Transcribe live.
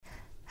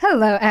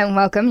Hello and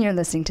welcome. You're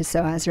listening to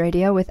SOAS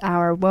Radio with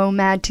our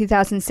WOMAD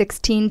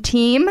 2016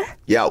 team.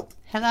 Yo.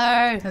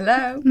 Hello.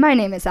 Hello. My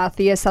name is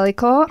Althea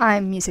Saliko.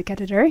 I'm music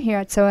editor here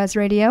at SOAS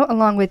Radio,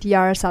 along with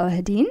Yara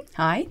Salahuddin.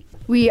 Hi.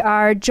 We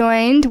are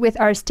joined with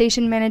our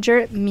station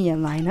manager, Mia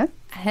Lina.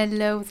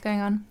 Hello, what's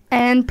going on?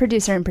 And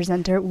producer and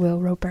presenter, Will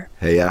Roper.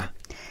 Hey, yeah.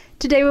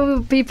 Today we will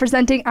be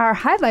presenting our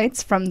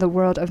highlights from the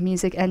world of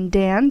music and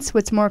dance,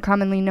 what's more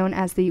commonly known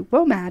as the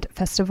WOMAD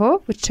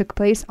Festival, which took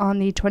place on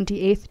the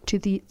 28th to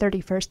the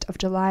 31st of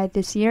July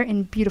this year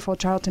in beautiful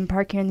Charlton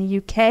Park here in the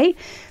UK.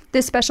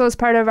 This special is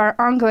part of our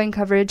ongoing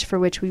coverage, for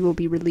which we will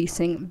be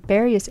releasing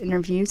various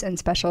interviews and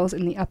specials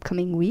in the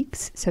upcoming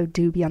weeks, so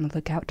do be on the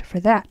lookout for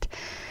that.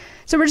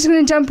 So we're just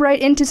going to jump right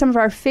into some of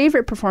our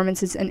favorite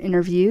performances and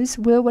interviews.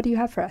 Will, what do you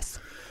have for us?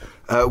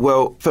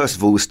 Well, first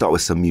of all, we'll start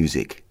with some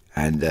music.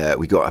 And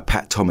we got a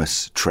Pat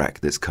Thomas track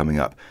that's coming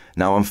up.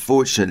 Now,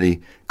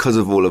 unfortunately, because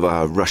of all of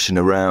our rushing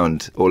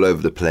around all over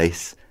the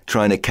place,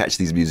 trying to catch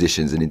these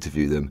musicians and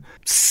interview them,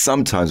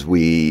 sometimes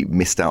we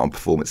missed out on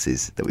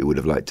performances that we would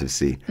have liked to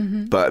see.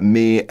 Mm-hmm. But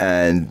me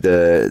and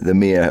the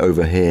Mia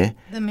over here,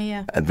 the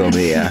Mia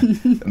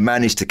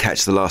managed to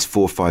catch the last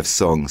 4 or 5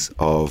 songs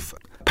of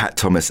Pat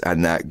Thomas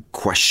and that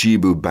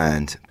Kwashibu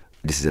band.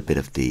 This is a bit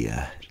of the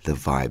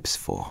vibes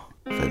for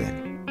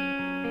them.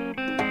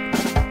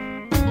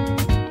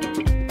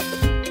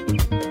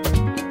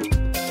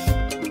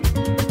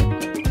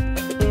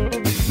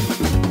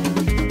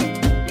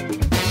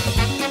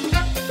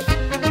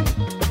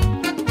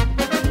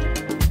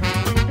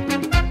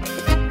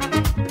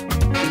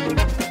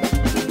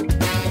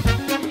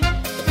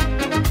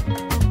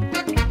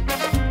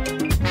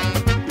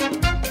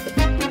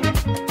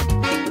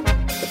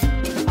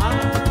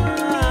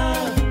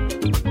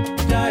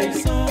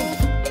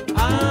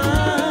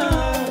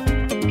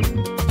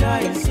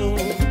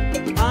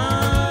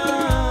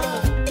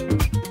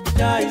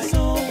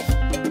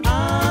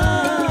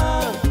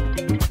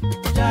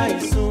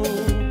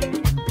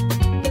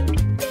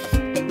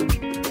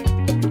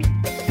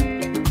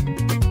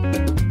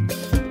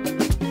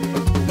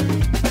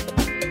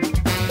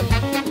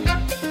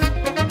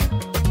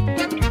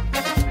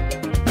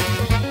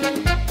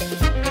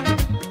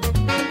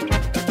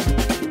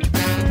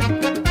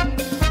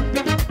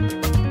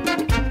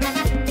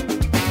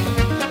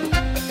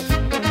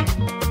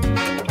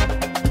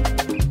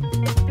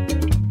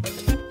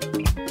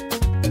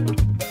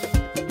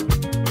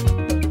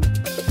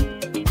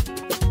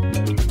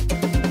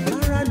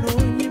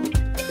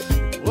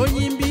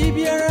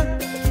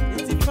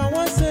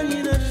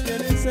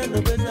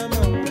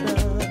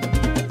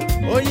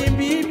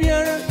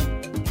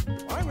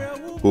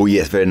 Oh,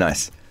 yes, very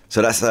nice.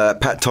 So that's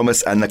Pat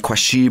Thomas and the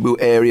Kwashibu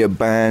area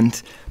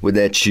band with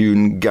their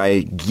tune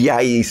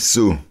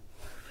Gyaisu.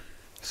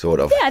 Sort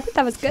of. Yeah, I think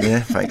that was good. Yeah,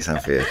 thanks,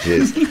 Anthea.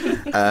 Cheers.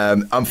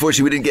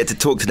 Unfortunately, we didn't get to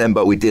talk to them,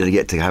 but we did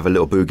get to have a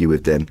little boogie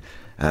with them.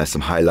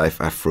 Some high life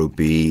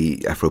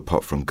Afrobeat,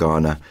 Afropop from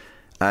Ghana.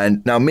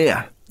 And now,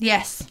 Mia.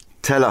 Yes.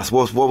 Tell us,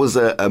 what was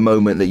a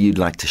moment that you'd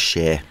like to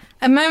share?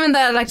 A moment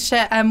that I'd like to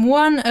share.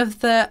 One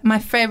of my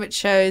favourite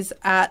shows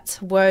at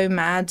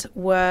WOMAD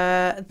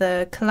were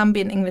the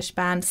Colombian English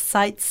band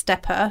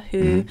Sidestepper,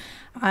 who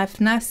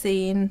I've now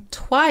seen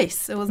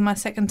twice. It was my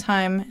second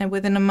time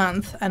within a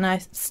month, and I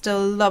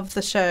still love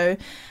the show.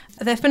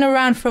 They've been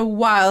around for a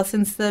while,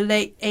 since the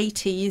late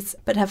 80s,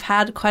 but have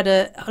had quite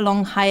a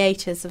long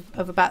hiatus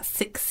of about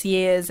 6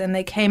 years. And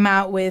they came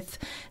out with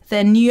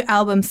their new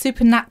album,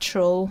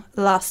 Supernatural,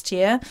 last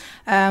year,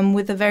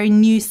 with a very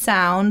new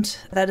sound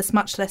that is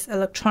much less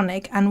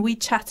electronic. And we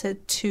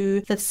chatted to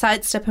the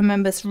Sidestepper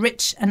members,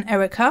 Rich and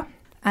Erica,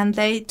 and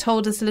they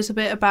told us a little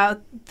bit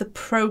about the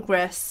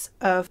progress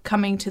of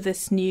coming to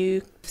this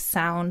new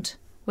sound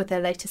with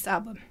their latest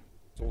album.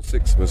 All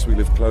 6 of us, we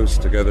live close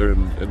together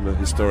in the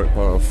historic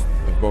part of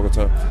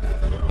Bogota.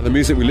 And the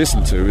music we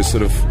listen to is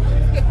sort of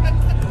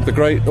the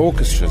great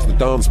orchestras, the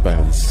dance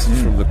bands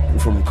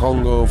from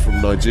Congo,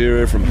 from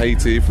Nigeria, from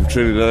Haiti, from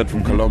Trinidad,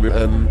 from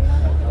Colombia. And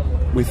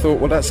we thought,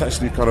 well, that's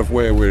actually kind of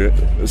where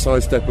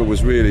Sidestepper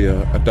was really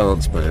a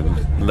dance band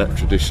in that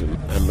tradition.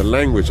 And the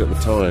language at the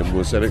time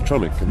was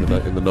electronic in the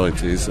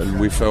 90s. And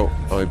we felt,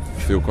 I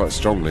feel quite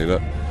strongly,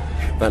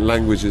 that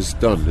language is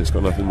done. It's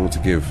got nothing more to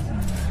give.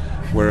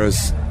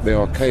 Whereas the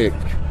archaic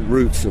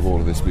roots of all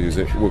of this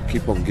music will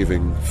keep on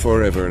giving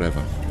forever and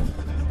ever.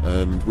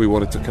 And we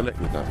wanted to connect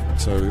with that.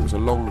 So it was a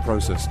long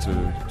process to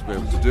be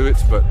able to do it,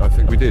 but I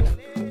think we did.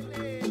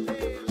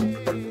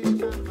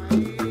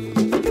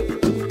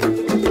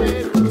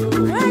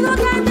 Fuego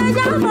que te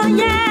llama,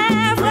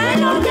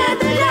 fuego que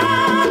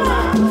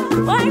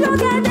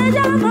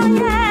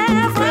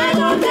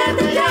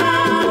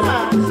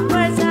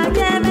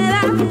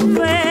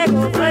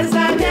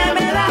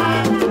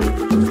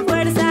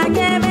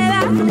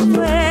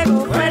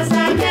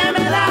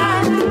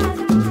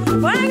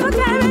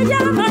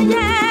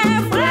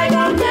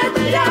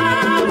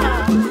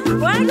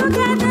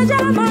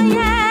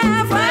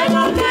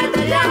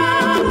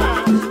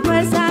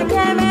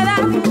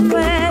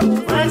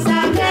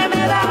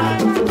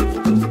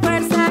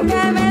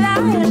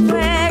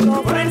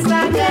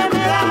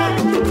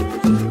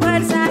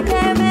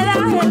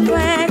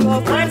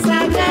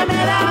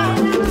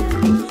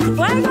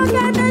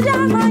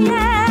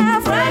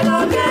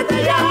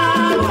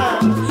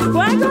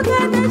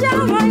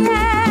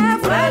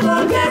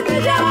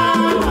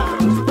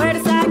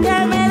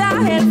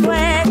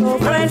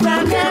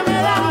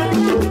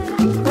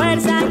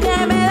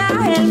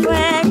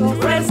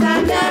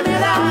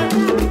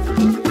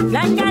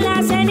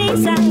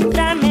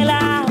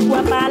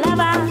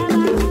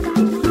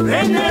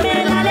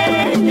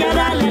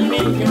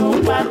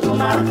pa'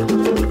 tomar.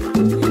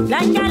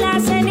 Blanca la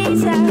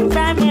ceniza,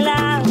 tráeme el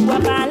agua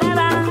pa'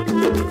 lavar.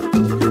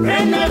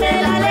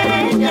 Préndeme la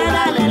leña,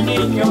 dale al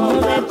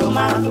niño de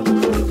tomar.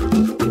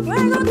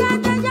 Fuego que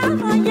te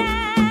llamo,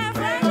 yeah,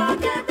 fuego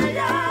que te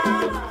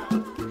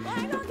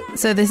llamo.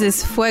 So this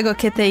is Fuego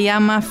que te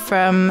llama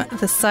from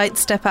the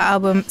Sidestepper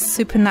album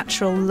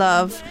Supernatural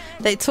Love.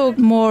 They talk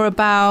more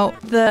about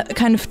the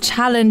kind of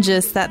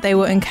challenges that they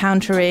were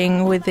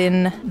encountering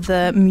within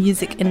the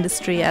music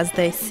industry as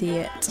they see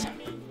it.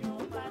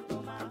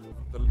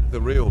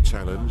 The real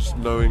challenge,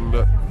 knowing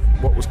that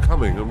what was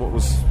coming and what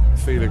was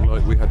feeling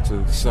like we had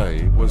to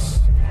say, was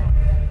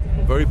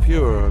very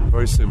pure and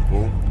very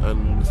simple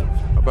and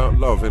about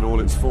love in all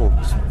its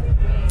forms.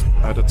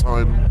 At a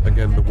time,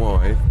 again, the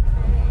why.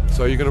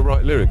 So you're going to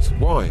write lyrics.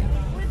 Why?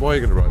 Why are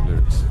you going to write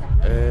lyrics?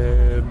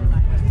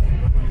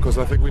 Because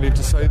I think we need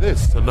to say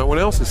this, and no one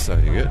else is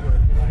saying it.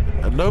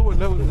 And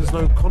there's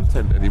no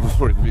content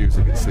anymore in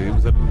music, it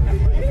seems, and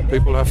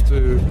people have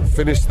to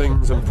finish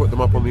things and put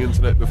them up on the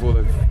internet before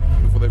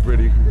they've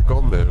really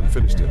gone there and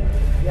finished it.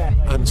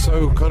 And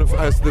so, kind of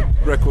as the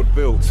record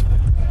built,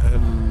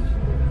 and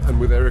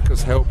with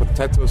Erica's help and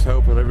Teto's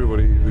help and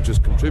everybody who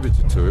just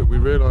contributed to it, we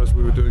realised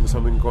we were doing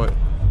something quite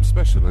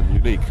special and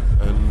unique.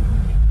 And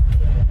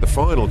the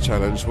final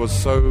challenge was,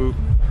 so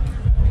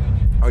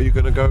are you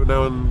going to go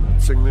now and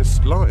sing this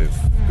live?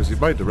 Because you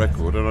made the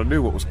record and I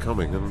knew what was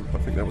coming, and I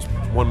think that was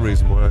one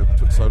reason why it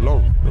took so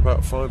long,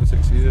 about 5 or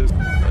 6 years.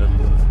 And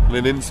in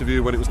an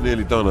interview when it was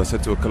nearly done, I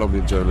said to a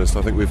Colombian journalist,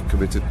 I think we've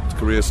committed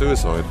career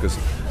suicide, because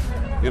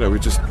we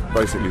just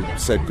basically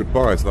said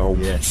goodbye to the whole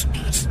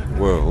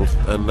world,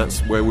 and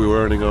that's where we were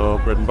earning our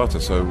bread and butter,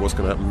 so what's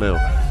going to happen now?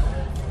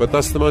 But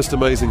that's the most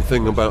amazing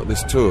thing about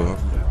this tour.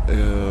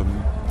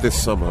 This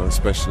summer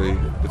especially,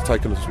 it's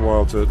taken us a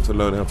while to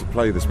learn how to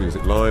play this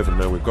music live, and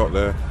now we've got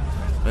there.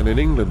 And in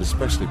England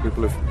especially,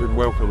 people have been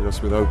welcoming us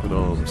with open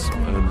arms,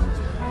 and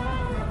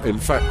in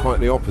fact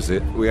quite the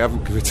opposite. We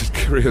haven't committed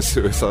career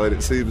suicide.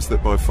 It seems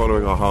that by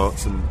following our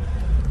hearts and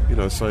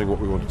saying what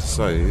we wanted to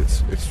say,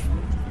 it's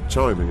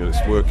chiming and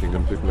it's working,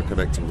 and people are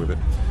connecting with it.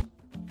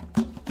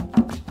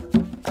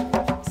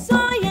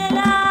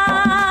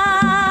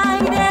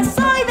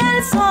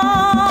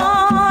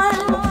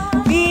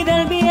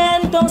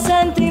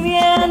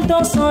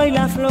 Soy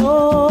la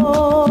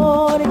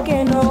flor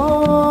que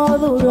no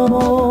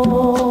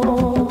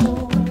duró.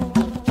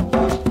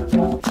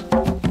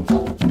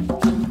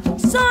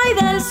 Soy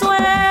del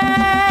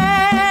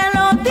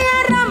suelo,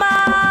 tierra,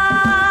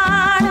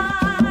 mar,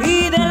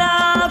 y del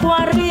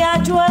agua,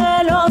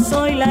 riachuelo.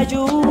 Soy la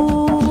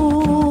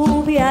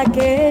lluvia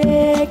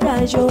que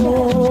cayó.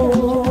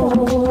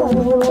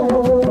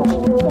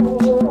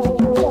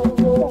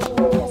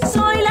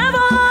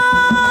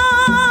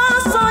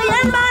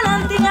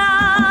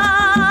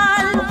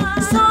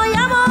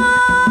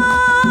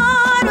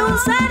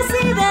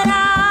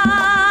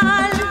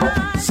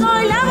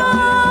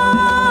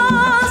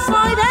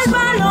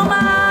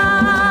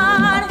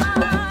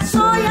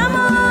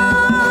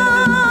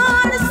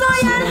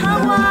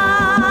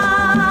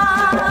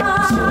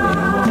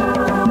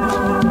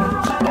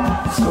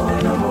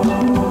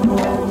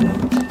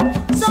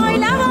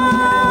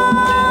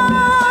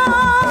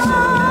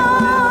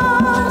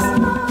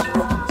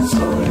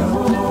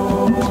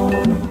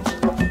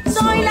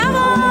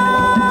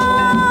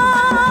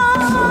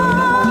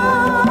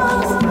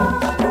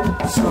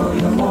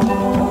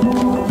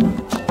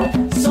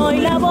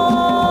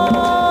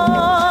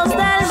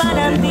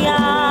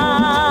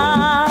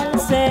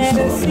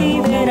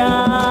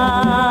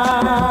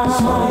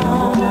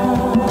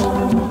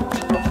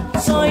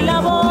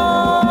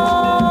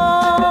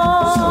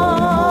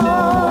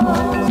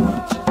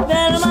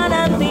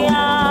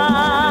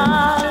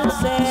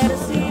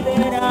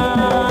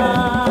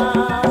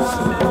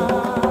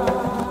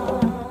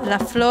 La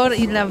Flor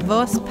y la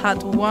Voz,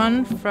 Part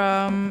 1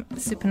 from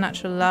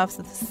Supernatural Love,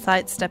 the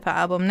Sidestepper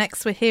album.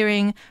 Next we're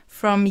hearing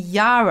from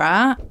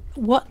Yara.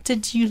 What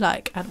did you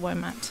like at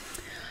WOMAD?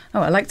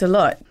 Oh, I liked a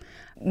lot.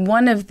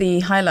 One of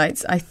the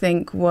highlights, I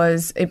think,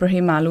 was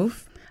Ibrahim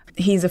Maalouf.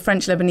 He's a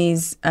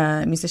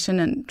French-Lebanese musician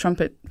and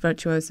trumpet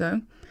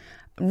virtuoso.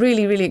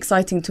 Really, really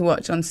exciting to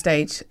watch on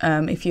stage.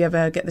 If you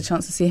ever get the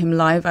chance to see him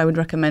live, I would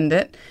recommend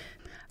it,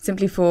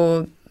 simply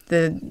for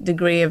the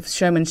degree of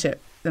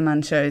showmanship the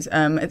man shows.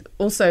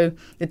 Also,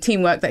 the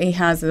teamwork that he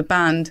has as a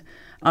band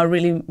are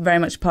really very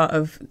much part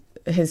of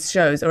his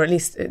shows, or at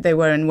least they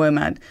were in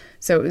WOMAD.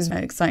 So it was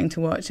very exciting to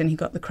watch, and he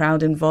got the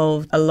crowd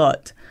involved a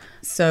lot.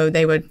 So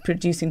they were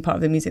producing part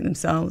of the music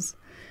themselves,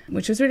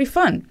 which was really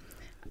fun.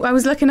 I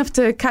was lucky enough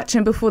to catch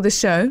him before the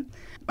show.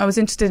 I was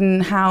interested in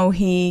how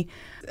he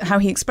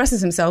expresses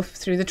himself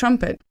through the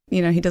trumpet.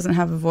 He doesn't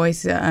have a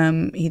voice,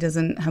 he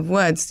doesn't have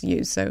words to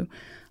use. So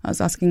I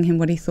was asking him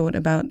what he thought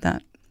about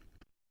that.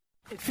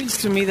 It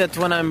feels to me that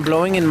when I'm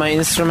blowing in my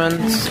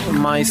instrument,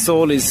 my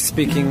soul is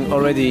speaking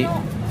already.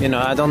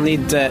 I don't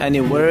need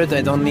any word,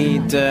 I don't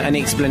need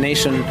any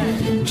explanation.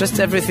 Just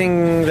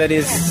everything that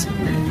is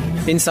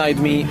inside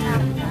me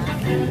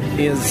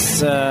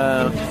is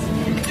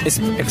is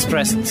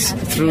expressed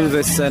through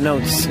these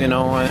notes. You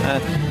know,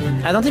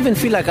 I don't even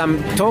feel like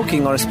I'm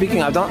talking or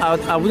speaking.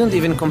 I wouldn't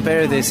even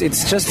compare this.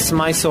 It's just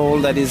my soul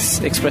that is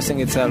expressing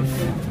itself.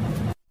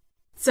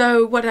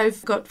 So what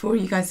I've got for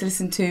you guys to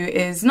listen to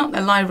is not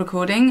a live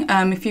recording.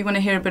 If you want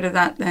to hear a bit of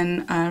that,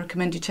 then I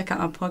recommend you check out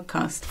our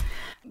podcast.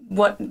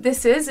 What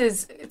this is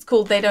it's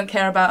called They Don't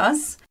Care About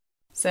Us.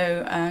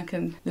 So I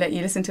can let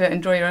you listen to it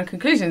and draw your own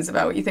conclusions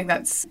about what you think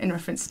that's in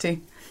reference to.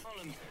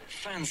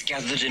 Fans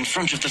gathered in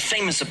front of the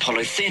famous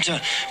Apollo Theatre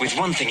with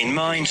one thing in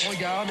mind. He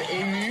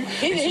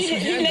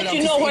let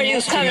you know where he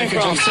was coming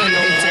from.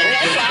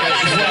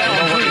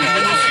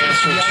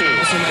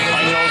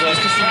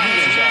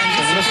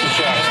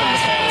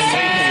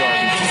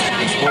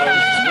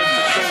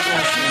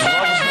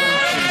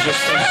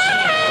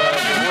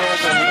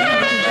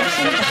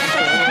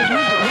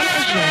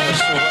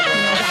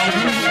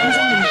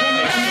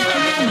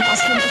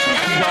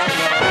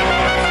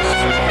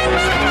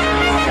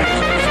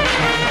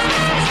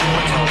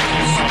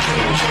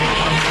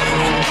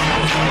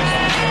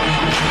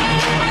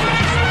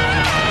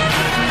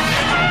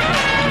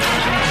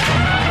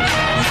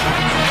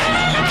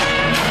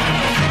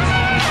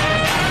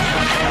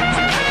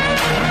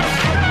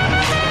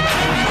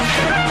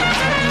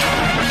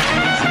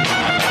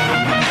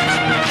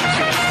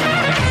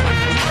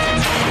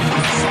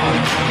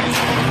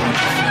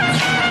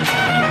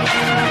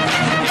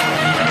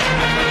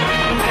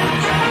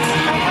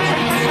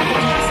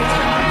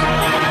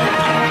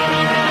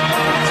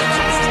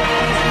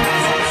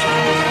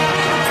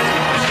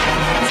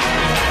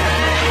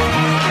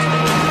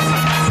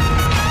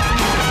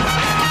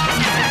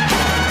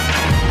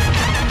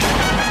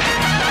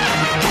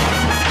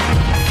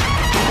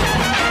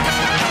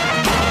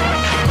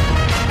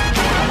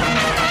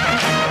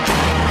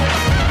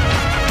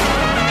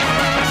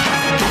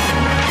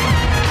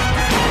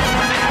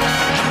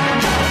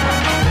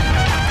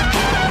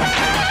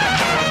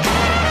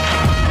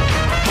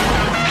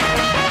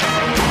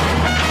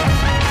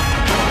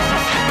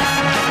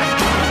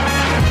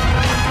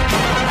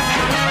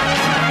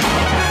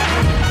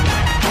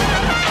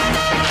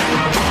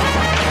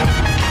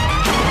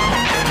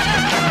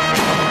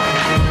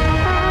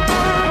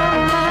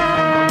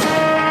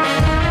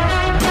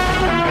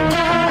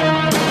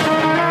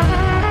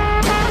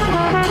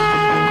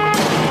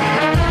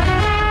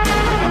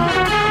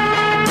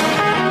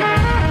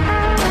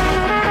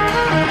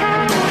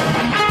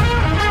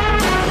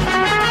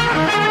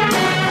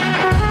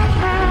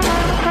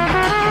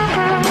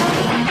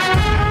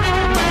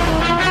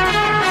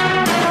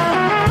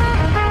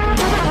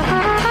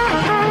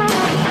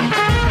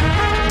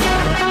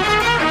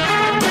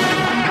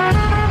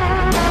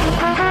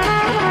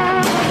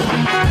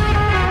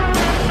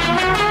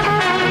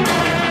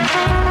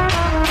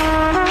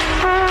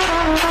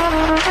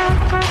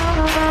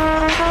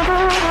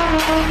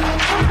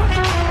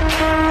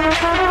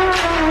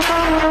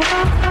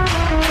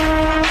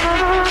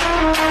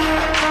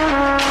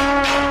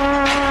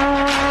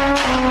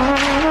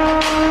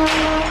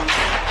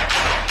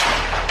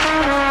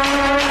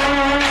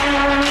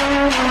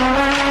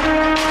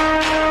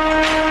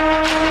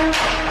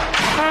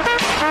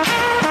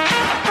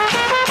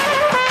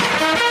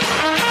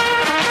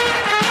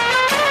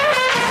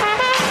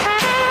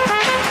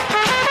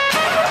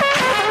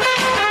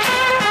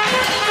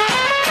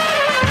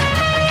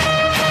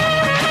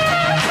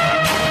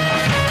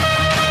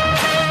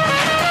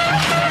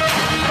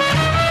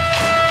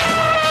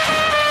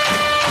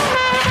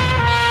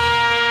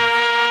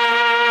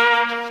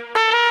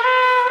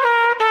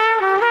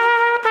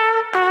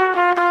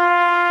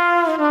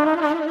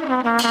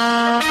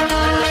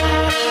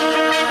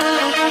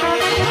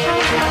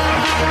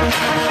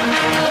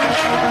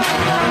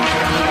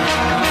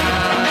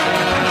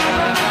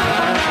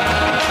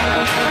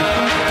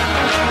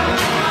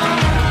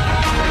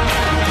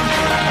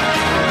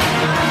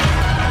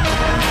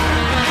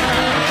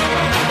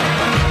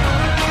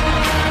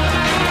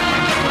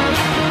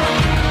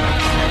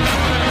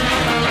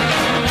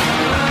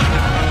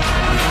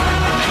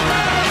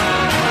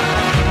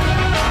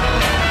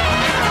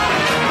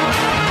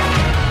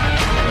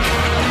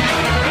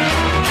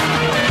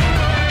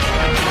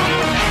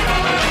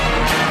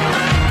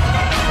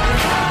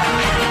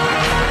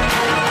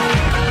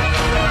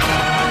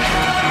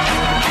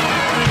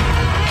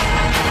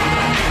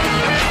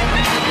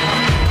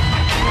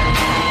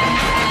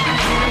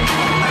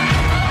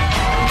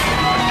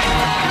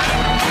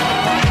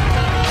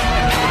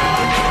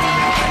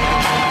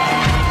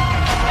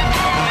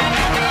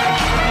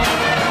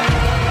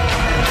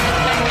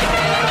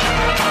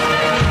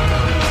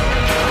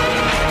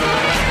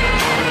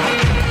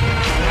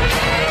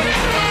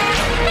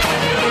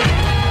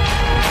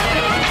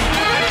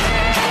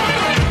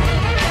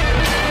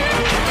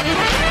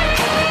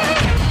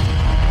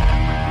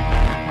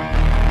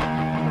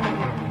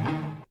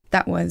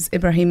 That was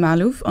Ibrahim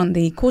Maalouf on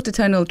the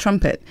quarter-tonal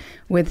trumpet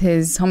with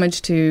his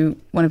homage to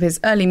one of his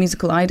early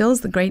musical idols,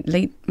 the great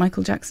late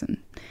Michael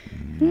Jackson.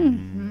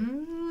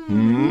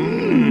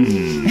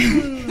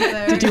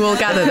 Very Did you all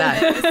gather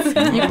that?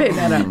 You picked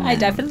that up. I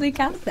definitely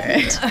got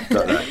that.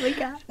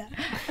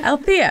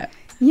 Althea,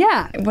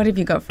 Yeah. what have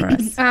you got for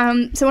us?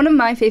 So one of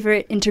my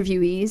favorite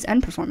interviewees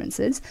and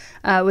performances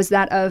was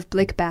that of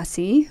Blake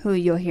Bassey, who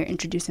you'll hear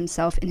introduce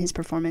himself in his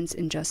performance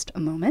in just a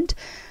moment.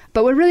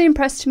 But what really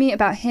impressed me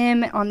about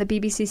him on the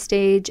BBC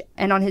stage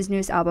and on his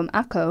newest album,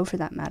 Akko, for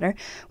that matter,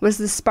 was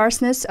the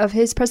sparseness of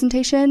his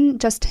presentation.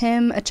 Just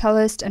him, a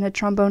cellist, and a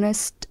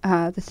trombonist.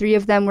 The three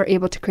of them were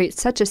able to create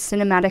such a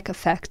cinematic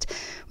effect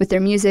with their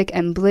music,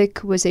 and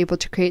Blake was able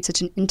to create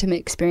such an intimate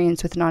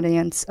experience with an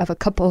audience of a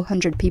couple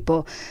hundred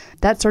people.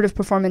 That sort of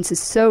performance is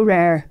so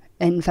rare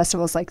in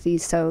festivals like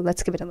these, so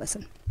let's give it a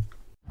listen.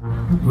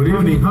 Good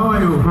evening, how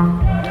are you?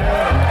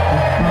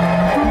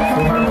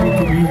 So happy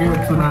to be here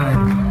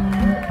tonight,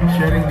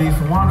 sharing this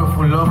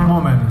wonderful love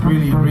moment.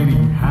 Really, really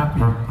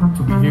happy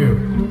to be here.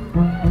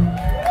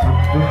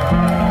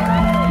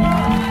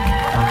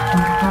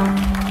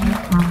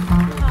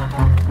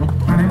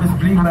 My name is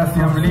Blake Bassey.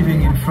 I'm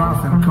living in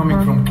France and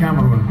coming from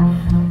Cameroon.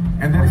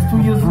 And that is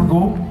 2 years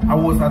ago, I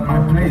was at my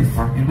place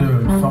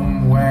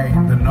somewhere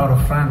in the north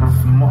of France,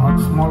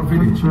 small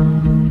village.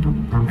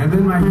 And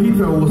then my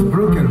heater was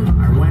broken.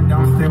 I went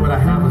downstairs where I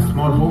have a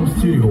small home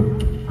studio.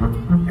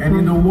 And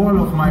in the wall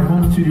of my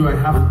home studio, I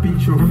have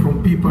pictures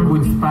from people who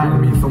inspired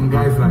me. Some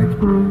guys like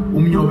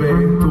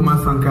Umnyobe,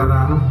 Thomas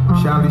Sankara,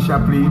 Charlie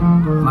Chaplin,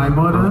 my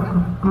mother,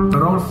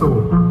 but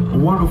also a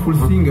wonderful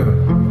singer,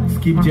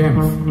 Skip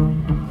James.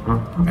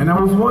 And I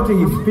was watching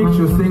his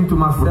picture saying to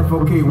myself,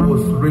 okay, it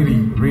was really,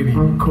 really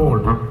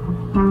cold.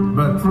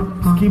 But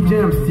Skip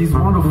James is a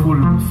wonderful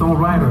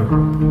songwriter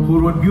who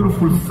wrote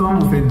beautiful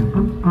songs and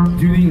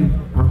during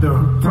the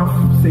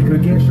tough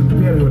segregation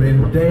period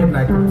and died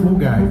like a poor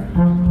guy.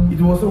 It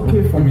was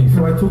okay for me,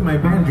 so I took my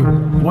banjo,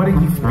 watching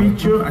his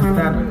picture, I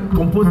started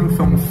composing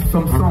some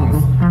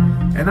songs.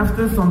 And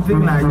after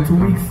something like 2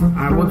 weeks,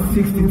 I wrote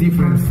 60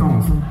 different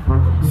songs.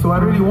 So I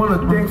really want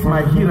to thank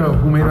my hero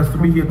who made us to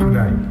be here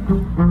tonight.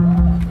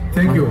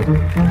 Thank you.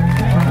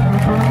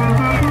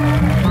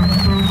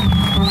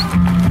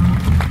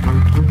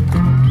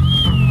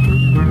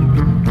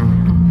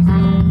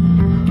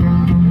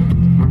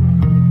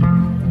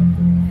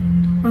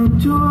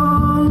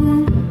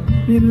 John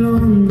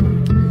belong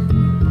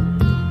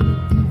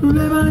to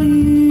the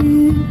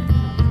valley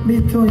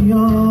between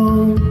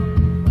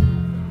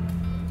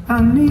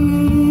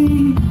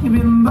Ani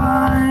been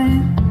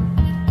by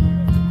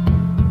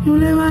you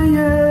never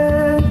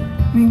yet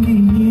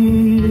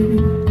mingi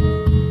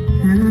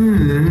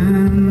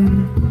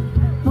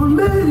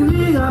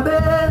Monday a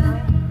bed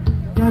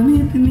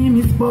Yanit ni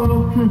mispo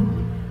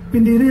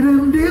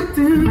pindirim dip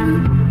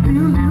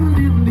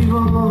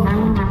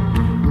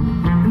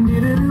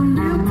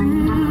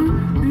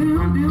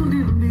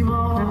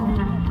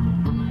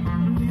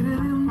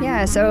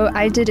Yeah, so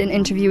I did an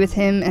interview with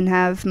him and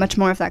have much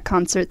more of that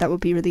concert that will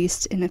be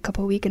released in a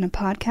couple weeks in a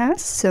podcast,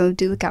 so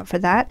do look out for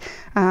that.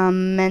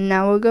 And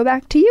now we'll go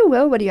back to you,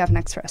 Will. What do you have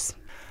next for us?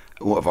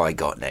 What have I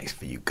got next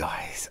for you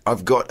guys?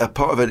 I've got a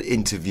part of an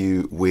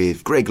interview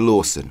with Greg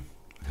Lawson,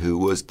 who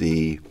was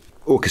the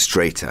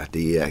orchestrator,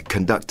 the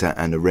conductor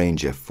and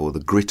arranger for the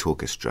Grit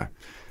Orchestra,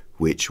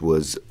 which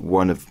was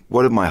one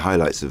of my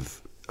highlights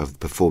of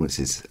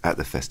performances at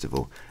the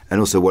festival, and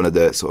also one of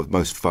the sort of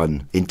most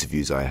fun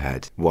interviews I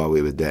had while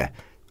we were there.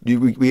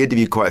 We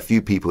interviewed quite a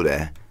few people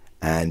there,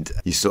 and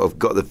you sort of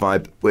got the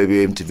vibe where we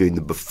were interviewing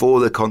them before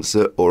the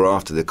concert or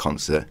after the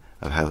concert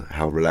of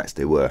how relaxed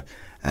they were.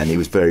 And he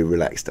was very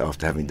relaxed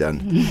after having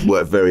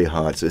worked very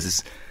hard. So this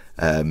is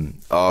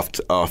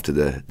after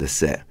the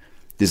set.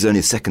 This is only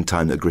the second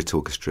time that Grit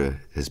Orchestra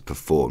has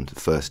performed, the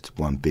first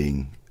one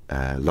being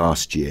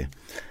last year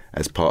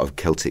as part of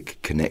Celtic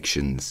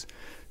Connections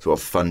sort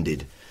of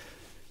funded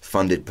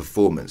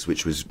performance,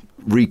 which was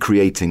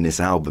recreating this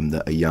album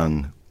that a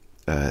young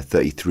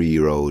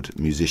 33-year-old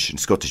musician,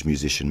 Scottish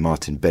musician,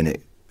 Martin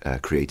Bennett,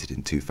 created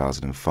in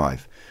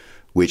 2005,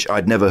 which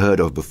I'd never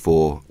heard of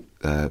before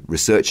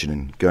researching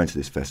and going to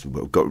this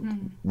festival, but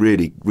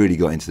really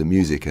got into the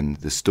music and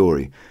the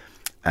story.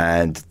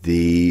 And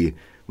we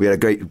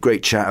had a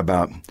great chat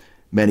about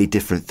many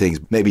different things.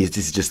 Maybe this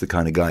is just the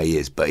kind of guy he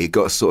is, but he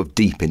got sort of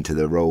deep into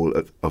the role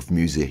of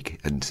music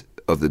and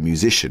of the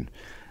musician,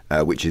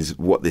 which is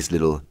what this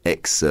little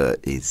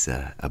excerpt is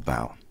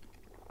about.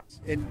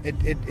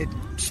 It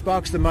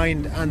sparks the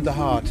mind and the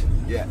heart.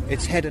 Yeah.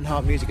 It's head and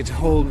heart music, it's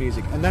whole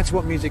music. And that's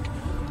what music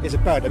is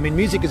about. I mean,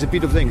 music is a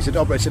beautiful thing. It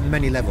operates at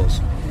many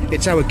levels.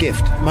 It's our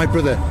gift. My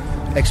brother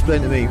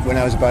explained to me when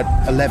I was about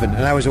 11,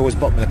 and I was always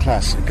bottom of the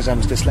class because I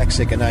was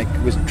dyslexic and I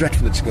was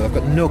dreadful at school. I've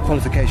got no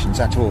qualifications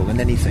at all in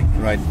anything,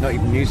 right? Not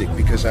even music,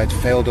 because I'd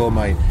failed all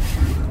my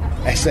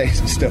essays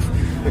and stuff.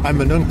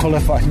 I'm an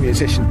unqualified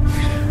musician.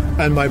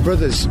 And my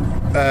brothers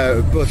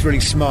both really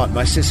smart.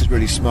 My sister's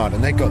really smart,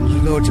 and they got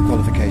loads of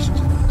qualifications.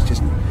 It's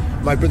just,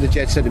 my brother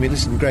Jed said to me,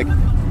 "Listen, Greg,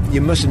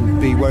 you mustn't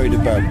be worried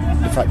about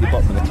the fact you're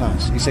bottom of the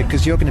class." He said,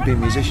 "Because you're going to be a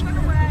musician."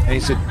 And he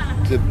said,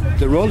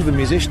 the role of a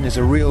musician is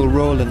a real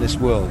role in this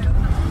world.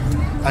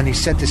 And he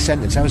said this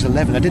sentence. I was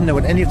 11. I didn't know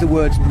what any of the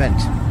words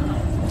meant.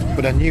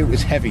 but I knew it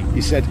was heavy.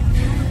 He said,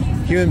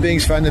 human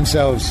beings find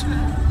themselves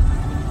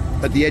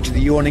at the edge of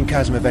the yawning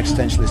chasm of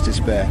existentialist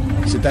despair.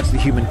 He said, that's the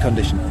human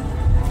condition.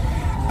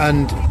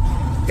 And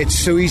it's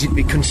so easy to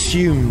be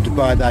consumed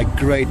by that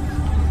great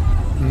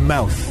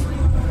mouth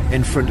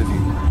in front of you.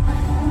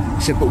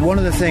 He said, but one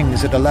of the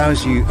things that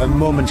allows you a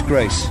moment's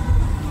grace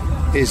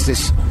is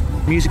this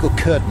musical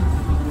curtain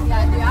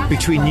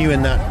between you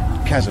and that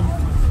chasm.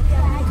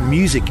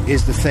 Music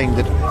is the thing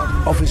that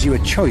offers you a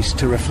choice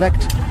to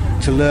reflect,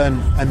 to learn,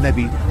 and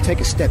maybe take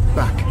a step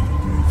back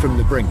from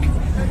the brink.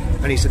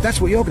 And he said, that's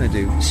what you're going to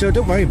do. So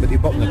don't worry about the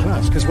bottom of the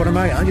class, because what am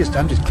I? I'm just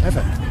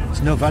clever.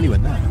 There's no value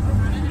in that.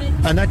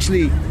 And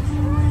actually,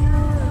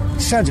 it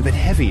sounds a bit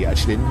heavy,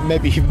 actually,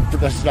 maybe even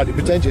slightly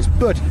pretentious,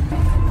 but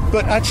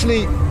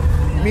actually,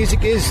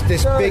 music is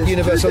this big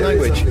universal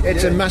language.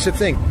 It's a massive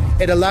thing.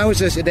 It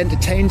allows us, it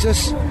entertains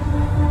us,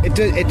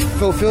 it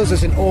fulfills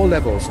us in all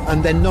levels,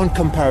 and then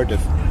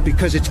non-comparative,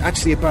 because it's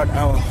actually about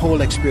our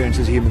whole experience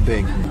as a human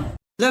being.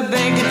 The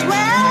big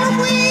 12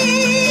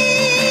 wheel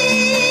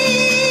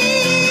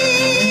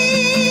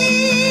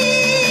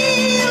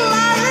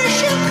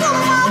Irish will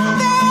come up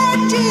there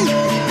too.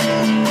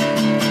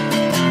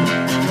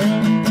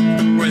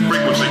 With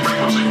frequency.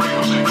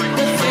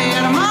 The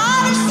fair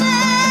Morrison.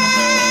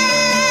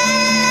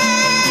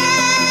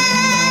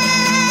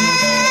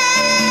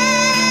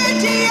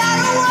 The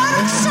other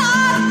works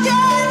are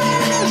done.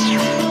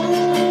 The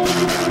walk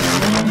of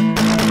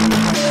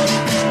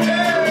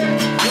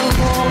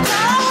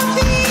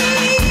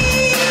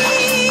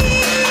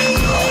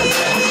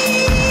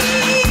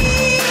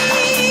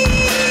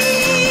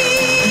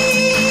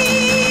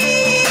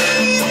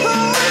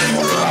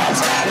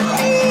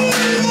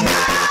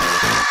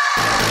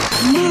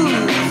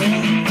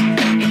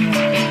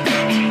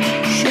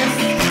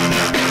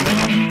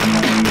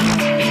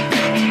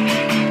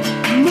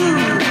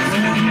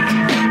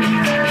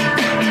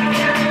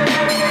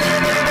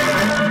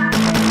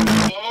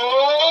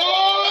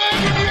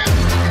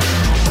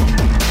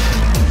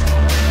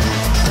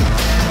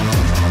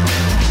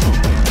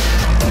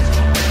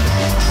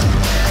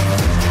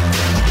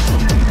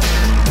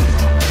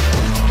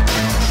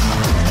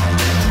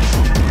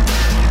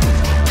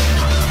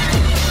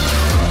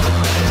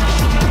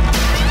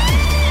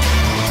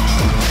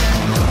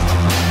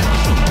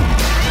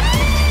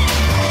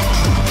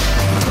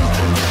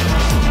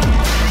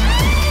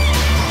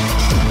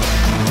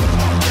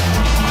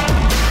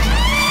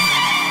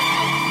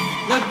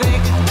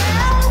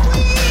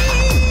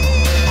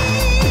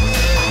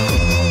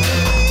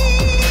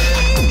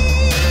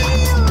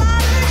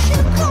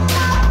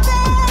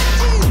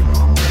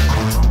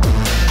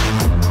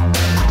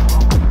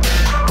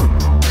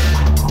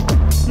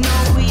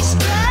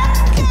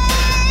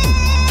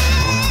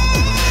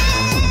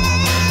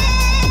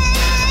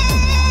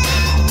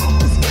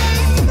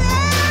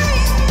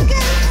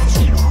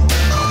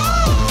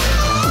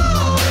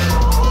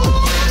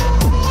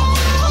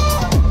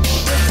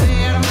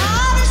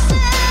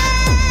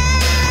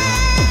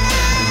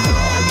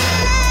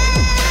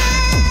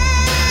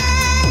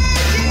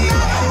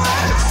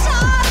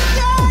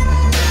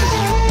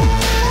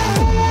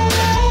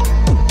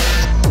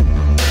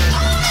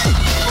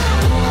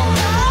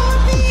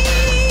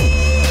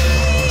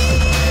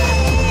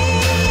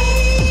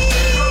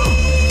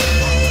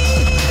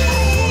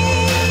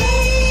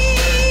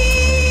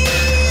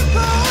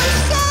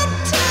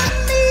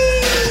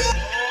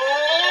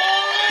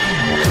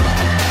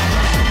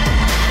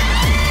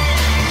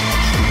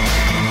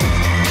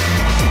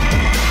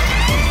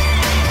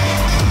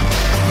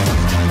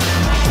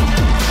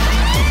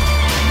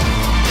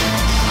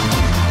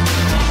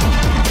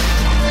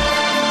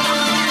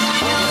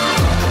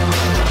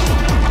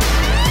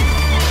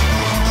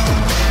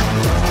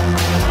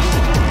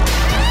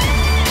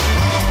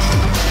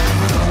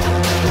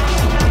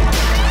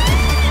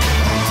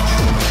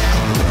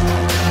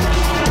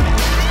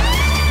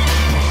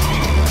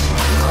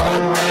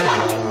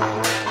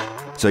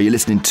So you're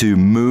listening to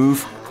Move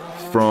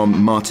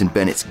from Martin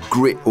Bennett's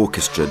Grit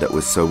Orchestra that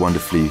was so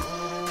wonderfully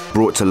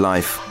brought to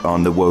life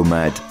on the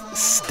WOMAD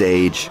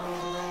stage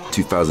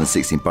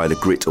 2016 by the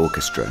Grit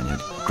Orchestra. And you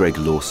had Greg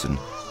Lawson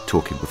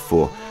talking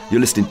before. You're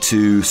listening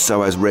to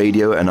SOAS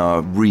Radio and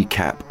our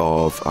recap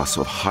of our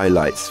sort of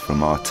highlights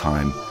from our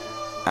time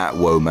at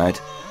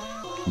WOMAD.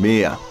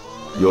 Mia,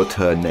 your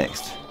turn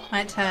next.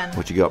 My turn.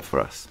 What you got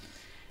for us?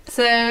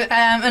 So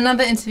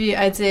another interview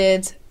I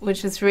did,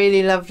 which was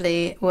really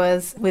lovely,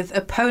 was with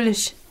a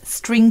Polish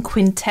string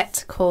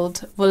quintet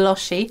called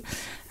Wolosi.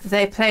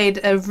 They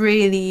played a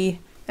really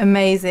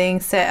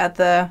amazing set at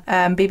the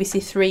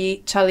BBC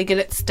Three Charlie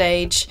Gillett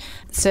stage.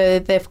 So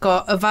they've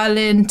got a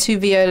violin, 2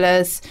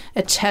 violas,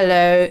 a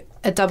cello,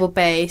 a double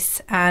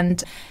bass,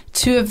 and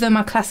 2 of them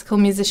are classical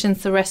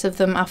musicians, the rest of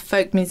them are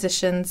folk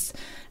musicians,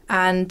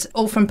 and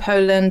all from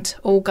Poland,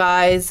 all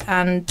guys,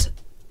 and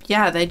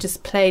yeah, they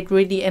just played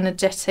really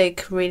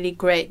energetic, really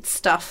great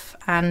stuff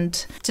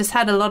and just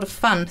had a lot of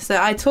fun.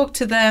 So I talked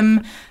to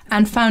them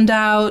and found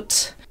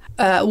out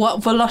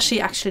what Wolosi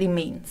actually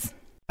means.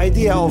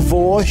 Idea of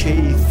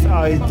Włosi is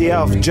idea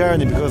of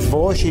journey, because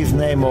Włosi is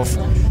name of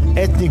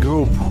ethnic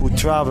group who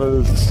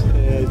traveled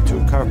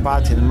to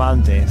Carpathian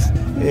Mountains.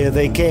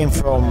 They came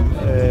from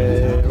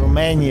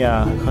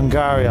Romania,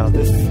 Hungary,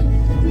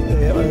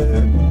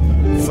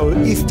 so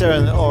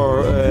Eastern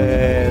or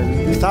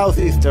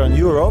Southeastern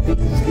Europe,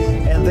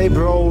 and they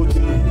brought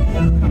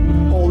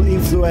all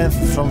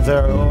influence from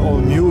their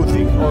old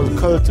music, old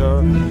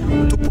culture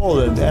to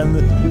Poland. And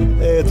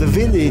the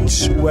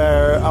village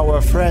where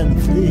our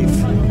friends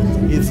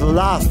live is the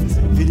last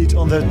village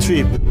on their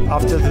trip.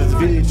 After this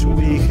village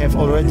we have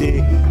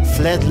already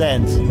flat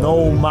land,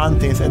 no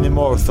mountains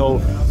anymore, so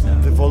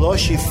the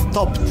Wolosi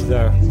stopped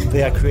there.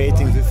 They are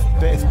creating this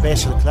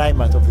special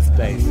climate of this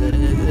place.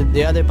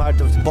 The other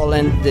part of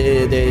Poland,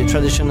 the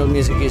traditional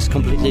music is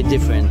completely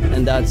different,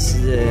 and that's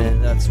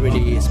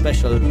really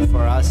special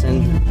for us.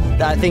 And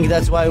I think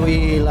that's why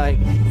we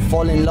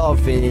fall in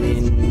love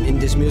in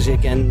this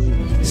music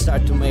and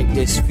start to make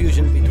this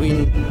fusion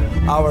between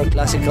our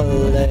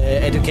classical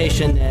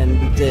education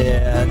and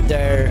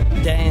their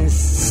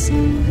dance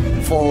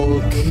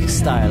folk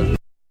style.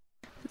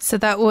 So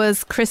that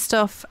was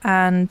Krzysztof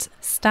and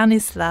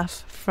Stanislav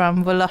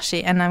from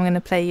Wolosi, and I'm going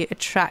to play you a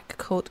track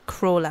called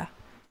Crawler.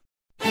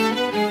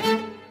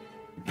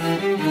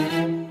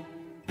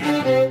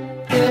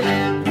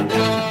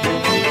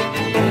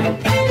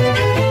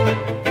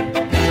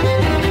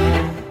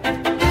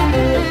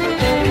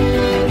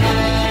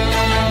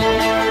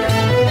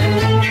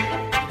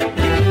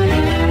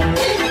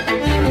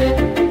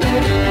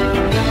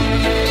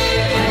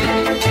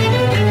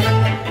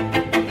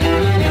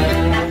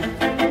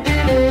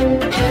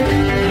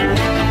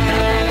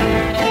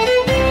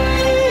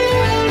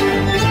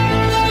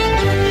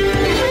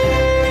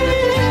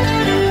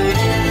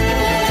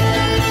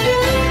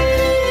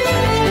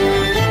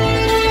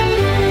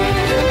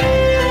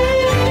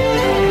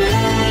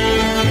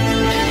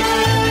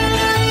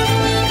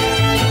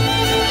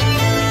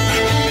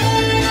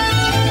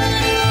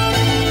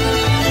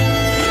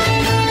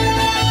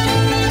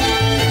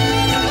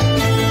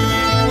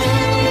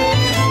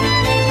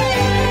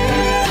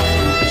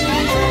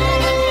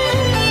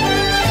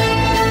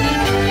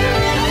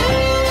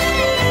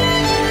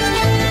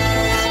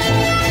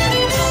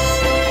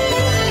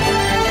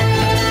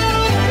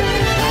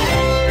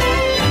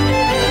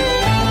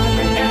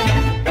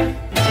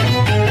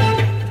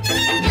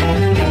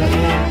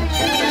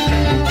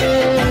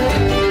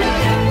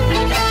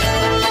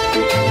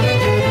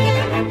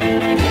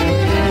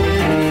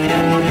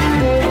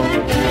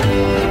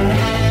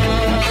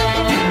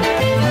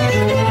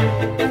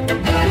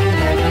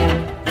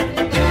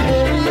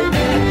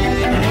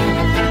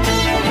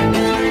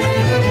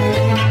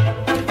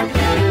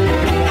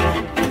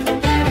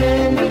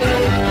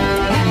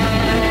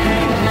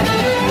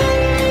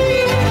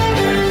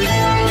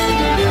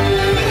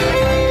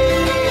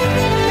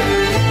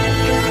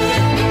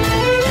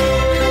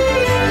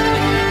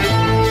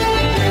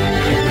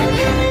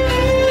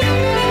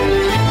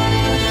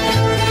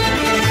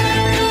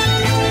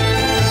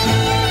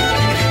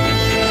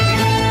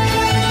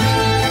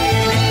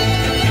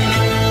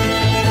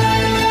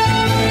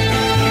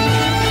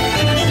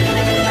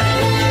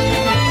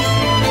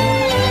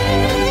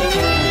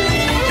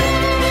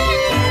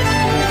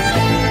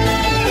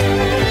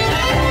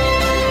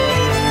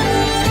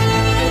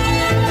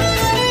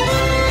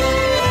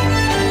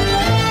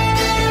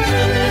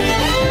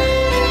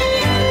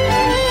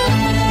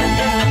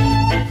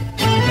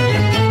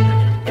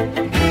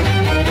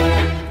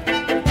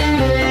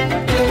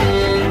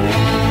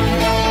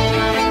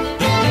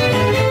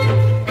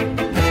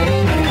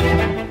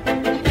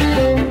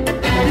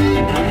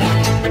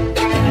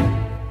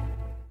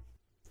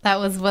 That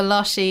was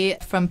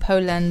Wolosi from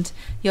Poland.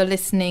 You're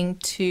listening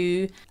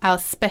to our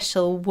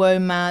special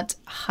WOMAD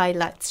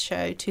Highlights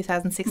Show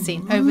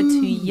 2016. Over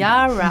to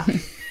Yara.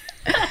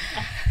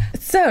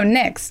 So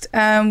next,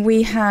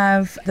 we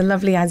have the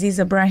lovely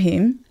Aziza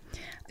Brahim.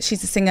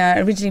 She's a singer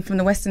originally from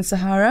the Western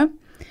Sahara,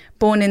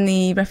 born in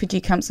the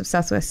refugee camps of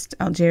southwest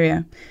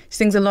Algeria. She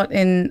sings a lot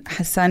in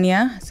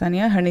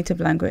Hassania, her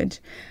native language,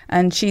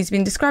 and she's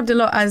been described a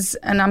lot as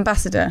an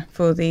ambassador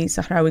for the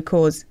Sahrawi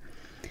cause.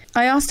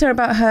 I asked her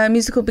about her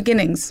musical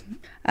beginnings,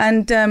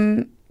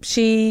 and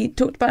she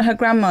talked about her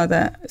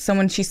grandmother,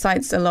 someone she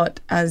cites a lot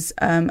as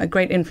a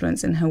great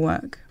influence in her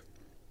work.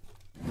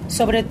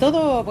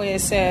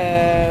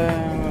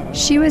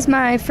 She was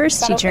my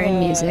first teacher in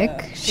music.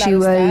 She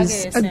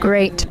was a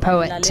great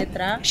poet.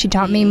 She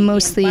taught me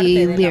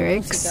mostly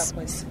lyrics,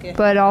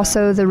 but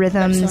also the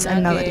rhythms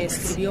and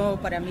melodies.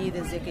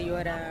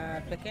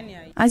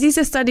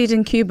 Aziza studied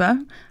in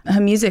Cuba.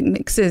 Her music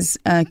mixes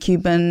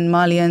Cuban,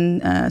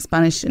 Malian,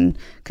 Spanish and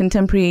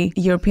contemporary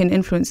European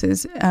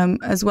influences,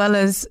 as well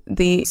as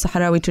the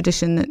Sahrawi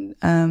tradition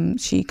that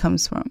she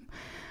comes from.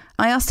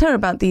 I asked her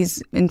about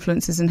these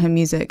influences in her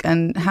music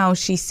and how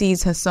she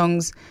sees her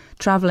songs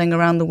travelling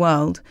around the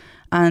world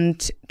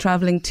and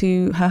travelling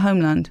to her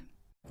homeland.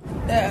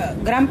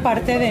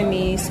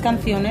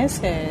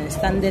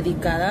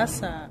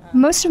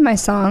 Most of my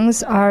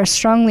songs are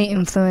strongly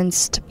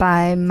influenced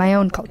by my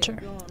own culture.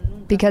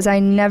 because I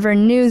never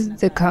knew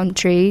the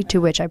country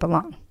to which I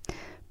belong.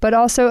 But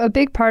also a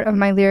big part of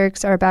my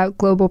lyrics are about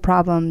global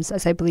problems,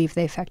 as I believe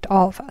they affect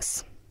all of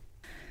us.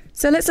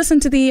 So let's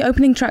listen to the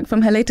opening track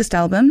from her latest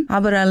album,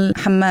 Abr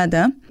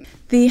al-Hammada.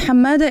 The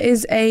Hammada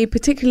is a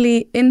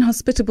particularly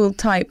inhospitable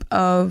type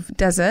of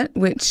desert,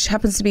 which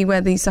happens to be where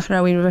the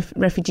Sahrawi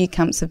refugee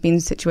camps have been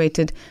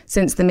situated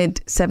since the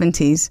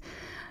mid-70s.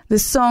 The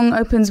song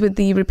opens with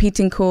the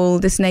repeating call,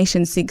 "This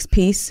nation seeks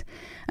peace,"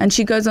 and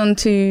she goes on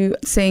to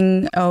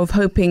sing of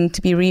hoping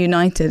to be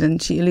reunited,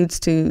 and she alludes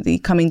to the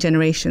coming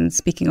generations,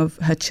 speaking of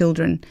her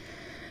children.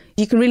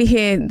 You can really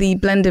hear the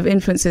blend of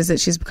influences that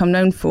she's become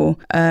known for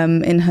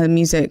in her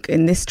music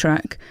in this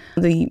track.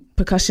 The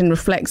percussion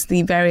reflects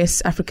the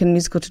various African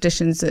musical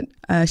traditions that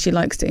she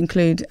likes to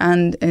include,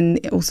 and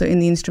also in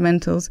the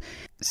instrumentals.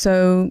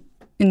 So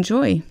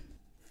enjoy.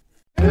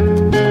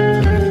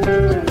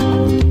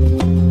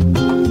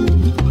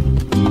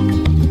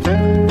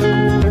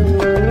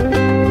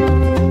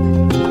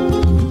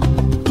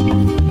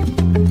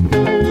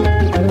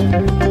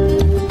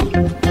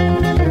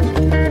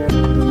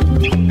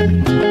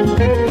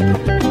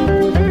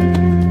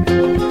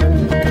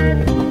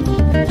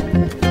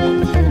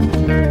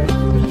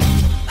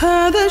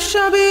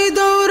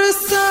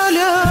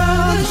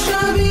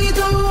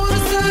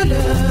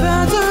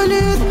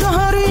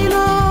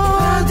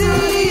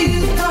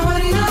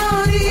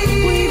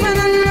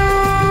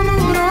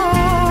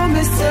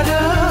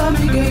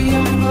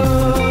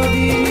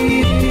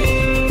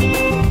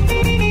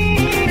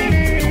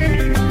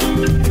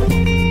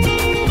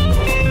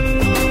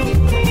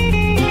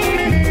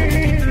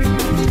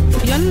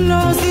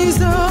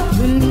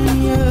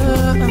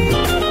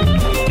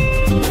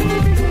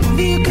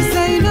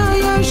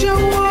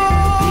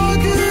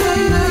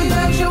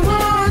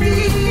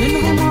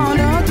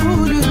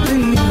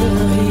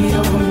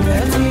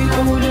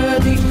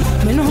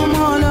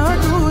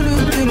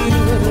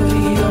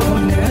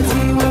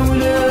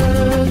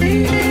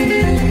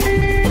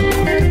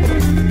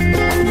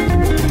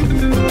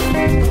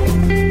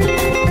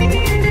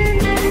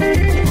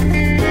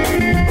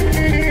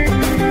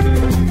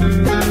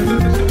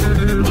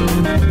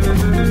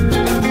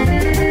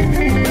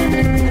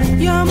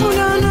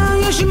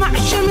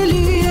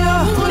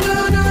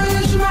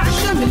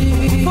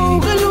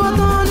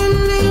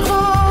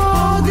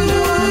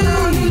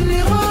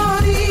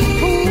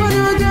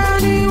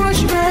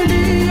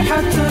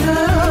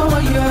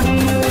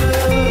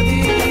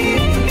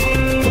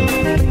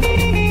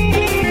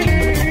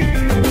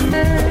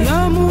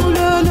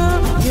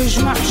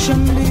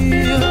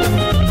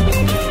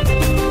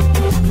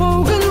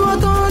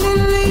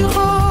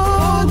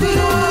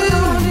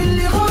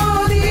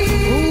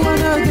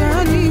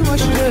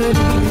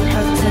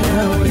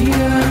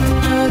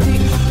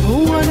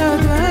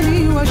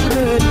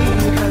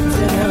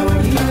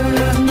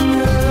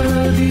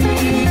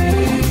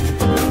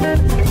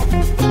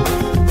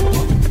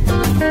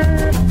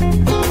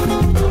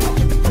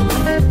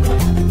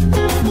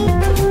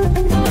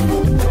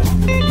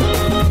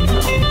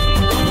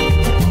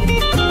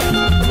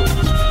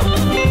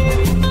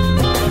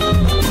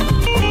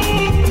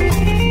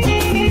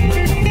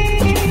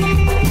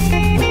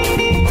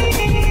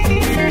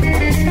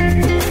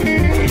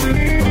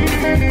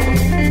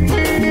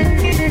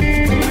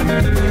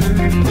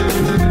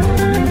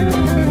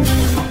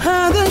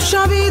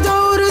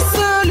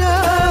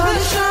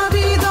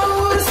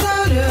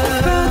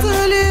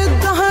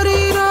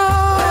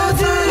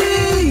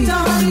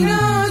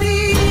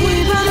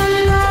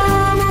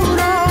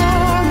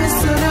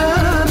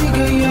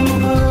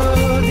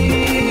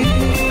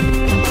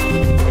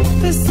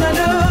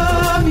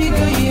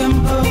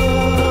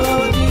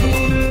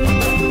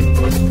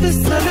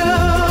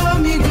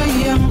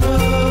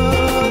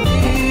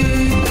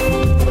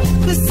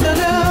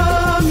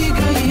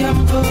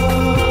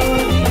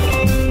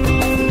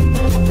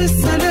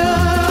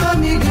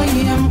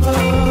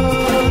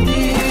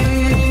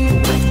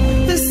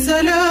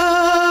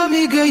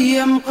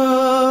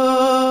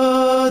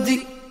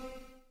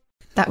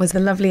 That was the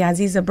lovely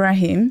Aziza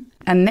Brahim.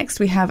 And next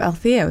we have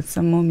Althea with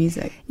some more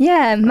music.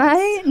 Yeah,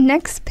 my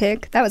next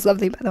pick, that was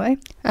lovely, by the way.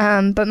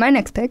 But my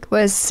next pick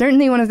was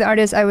certainly one of the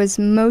artists I was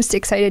most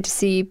excited to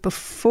see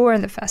before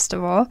the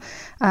festival.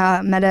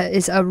 Meta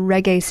is a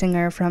reggae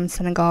singer from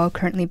Senegal,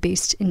 currently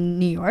based in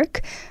New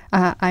York.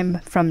 I'm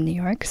from New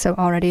York, so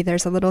already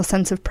there's a little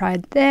sense of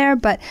pride there.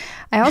 But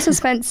I also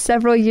spent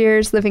several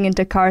years living in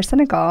Dakar,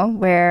 Senegal,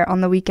 where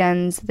on the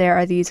weekends there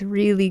are these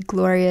really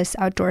glorious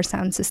outdoor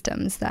sound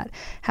systems that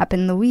happen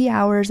in the wee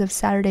hours of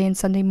Saturday and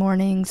Sunday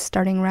mornings,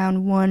 starting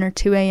around 1 or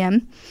 2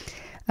 a.m.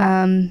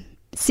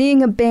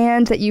 Seeing a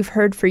band that you've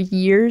heard for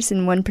years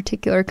in one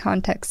particular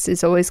context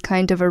is always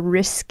kind of a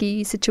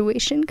risky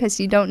situation because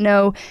you don't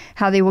know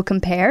how they will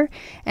compare.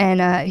 And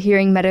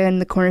hearing Meta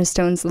and the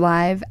Cornerstones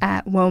live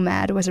at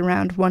WOMAD was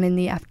around 1 in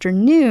the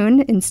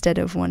afternoon instead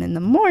of 1 in the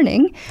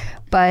morning.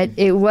 But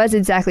it was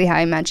exactly how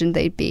I imagined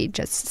they'd be.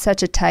 Just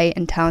such a tight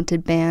and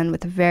talented band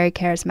with a very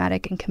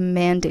charismatic and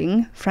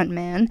commanding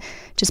frontman,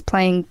 just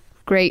playing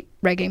great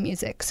reggae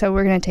music. So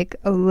we're going to take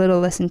a little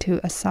listen to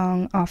a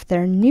song off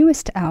their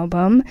newest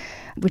album,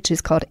 which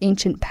is called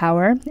Ancient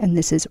Power, and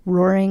this is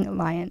Roaring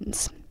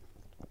Lions.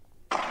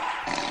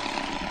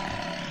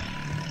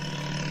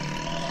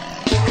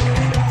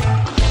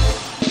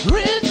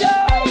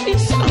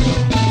 Rejoice,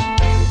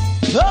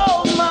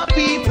 oh my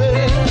people,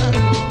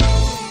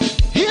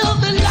 hear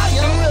the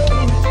lion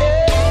roar.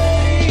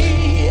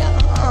 Hey,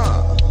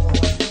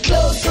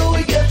 closer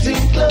we're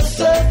getting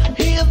closer,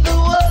 hear the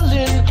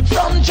whirling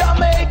from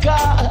Jamaica.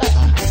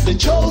 The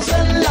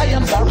chosen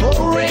lions are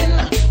roaring,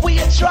 we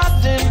are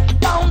trotting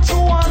bound to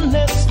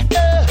oneness.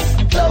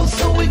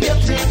 Closer we're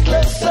getting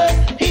closer,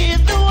 hear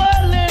the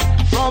whirling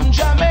from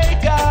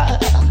Jamaica.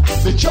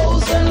 The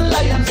chosen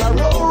lions are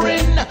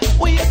roaring,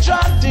 we are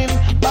trotting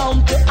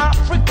bound to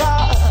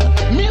Africa.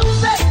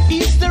 Music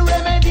is the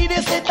remedy,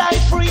 they set I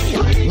free.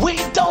 We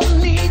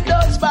don't need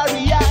those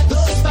barriers.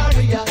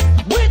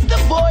 With the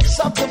voice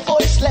of the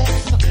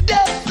voiceless,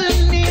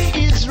 destiny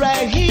is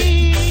right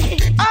here.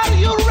 Are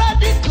you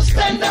ready to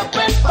stand up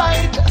and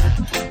fight?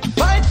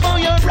 Fight for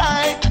your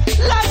right.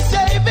 Like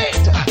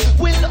David,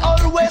 we'll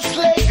always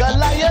slay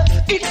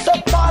Goliath. It's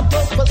a part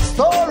of a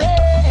story.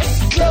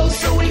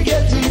 Closer we're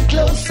getting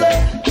closer,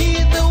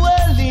 hear the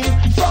whirling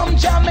from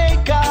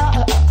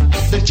Jamaica.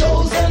 The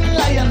chosen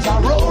lions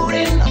are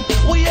roaring,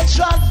 we are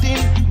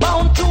trotting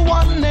bound to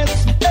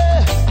oneness.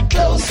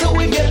 Closer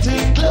we're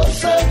getting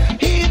closer,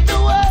 hear the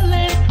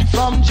whirling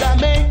from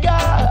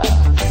Jamaica.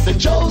 The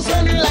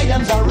chosen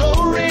lions are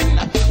roaring,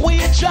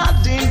 we are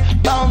trotting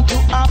bound to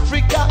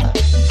Africa.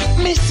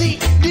 Me see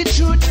the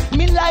truth,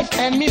 me life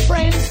and me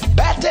friends.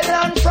 Better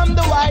learn from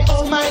the wise,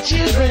 my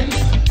children.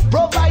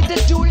 Provide the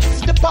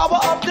tools, the power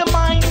of the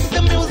mind,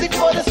 the music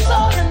for the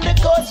soul and the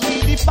cause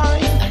we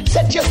define.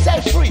 Set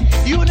yourself free,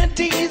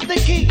 unity is the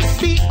key.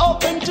 Be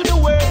open to the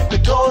world, the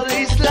goal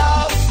is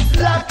love.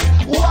 Black,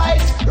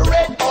 white,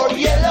 red or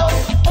yellow,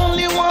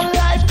 only one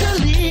life to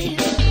live.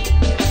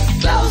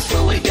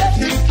 Closer we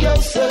getting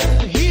closer,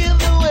 hear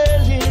the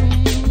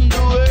wailing,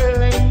 the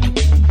wailing.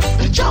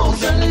 The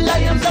chosen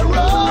lions are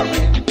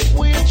roaring,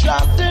 we're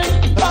trapped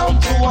in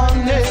bound to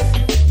oneness.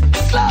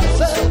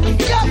 Closer,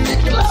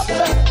 getting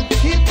closer,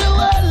 hear the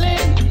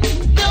wailing,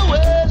 the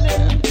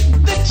wailing.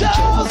 The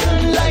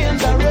chosen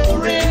lions are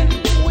roaring,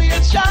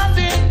 we're trapped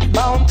in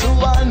bound to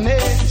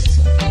oneness.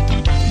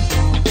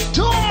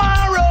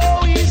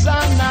 Tomorrow is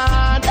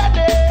another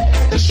day,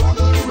 the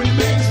struggle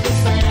remains the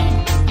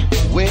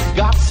same. We've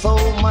got so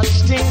much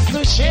things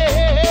to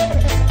share.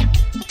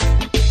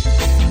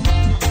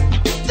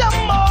 The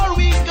more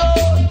we go,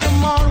 the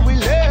more we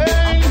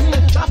learn.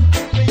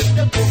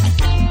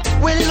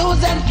 We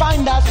lose and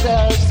find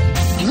ourselves.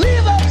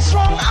 Live up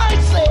strong, I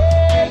say.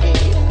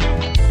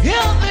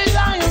 Hear the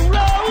lion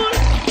roar.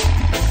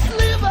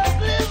 Live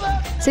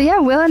up. So yeah,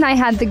 Will and I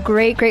had the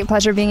great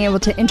pleasure of being able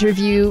to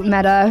interview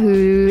Meta,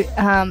 who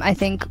I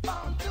think...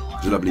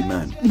 Lovely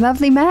man.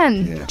 Lovely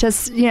man. Yeah.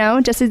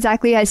 Just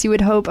exactly as you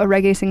would hope a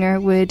reggae singer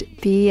would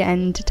be,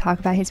 and to talk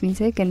about his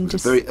music. And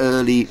just a very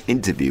early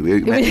interview. We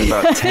met at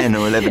about 10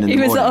 or 11 in the morning.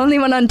 He was the only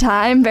one on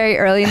time, very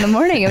early in the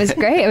morning. It was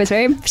great. It was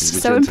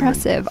so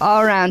impressive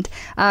all around.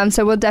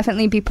 So we'll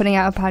definitely be putting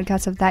out a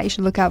podcast of that you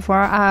should look out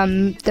for.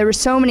 There were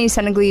so many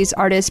Senegalese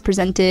artists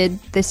presented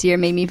this year,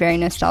 made me very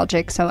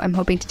nostalgic. So I'm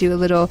hoping to do a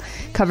little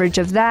coverage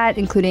of that,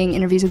 including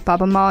interviews with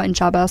Baba Maal and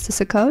Jabal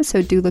Sissoko.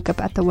 So do look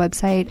up at the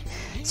website,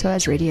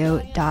 soasradio.org.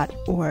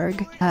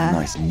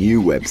 Nice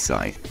new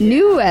website.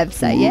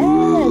 Yes.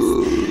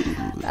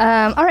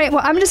 All right,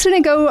 well, I'm just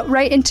going to go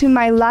right into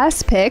my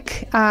last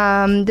pick.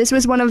 This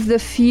was one of the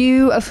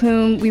few of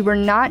whom we were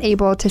not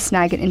able to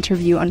snag an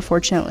interview,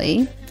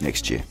 unfortunately.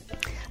 Next year.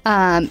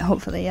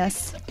 Hopefully,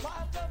 yes.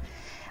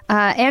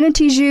 Anna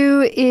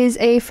Tijoux is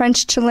a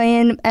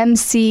French-Chilean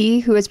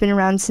MC who has been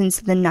around since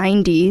the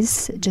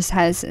 90s, just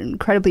has an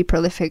incredibly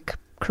prolific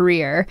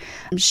career.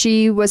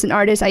 She was an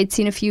artist. I'd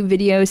seen a few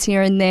videos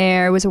here and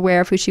there, was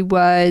aware of who she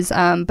was,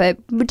 but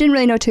didn't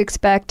really know what to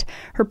expect.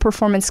 Her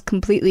performance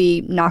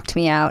completely knocked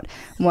me out.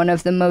 One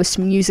of the most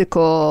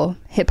musical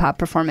hip-hop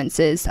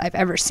performances I've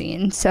ever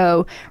seen.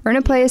 So we're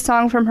going to play a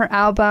song from her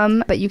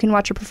album, but you can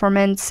watch her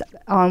performance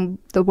on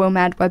the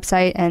WOMAD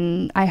website,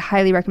 and I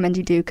highly recommend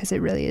you do because it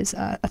really is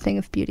a thing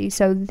of beauty.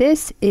 So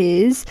this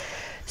is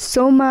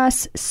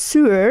Somas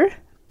Sur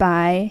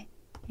by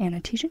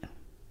Anna Tijoux.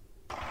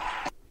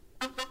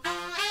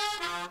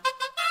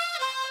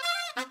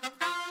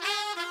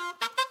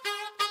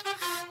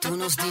 Tú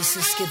nos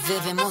dices que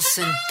debemos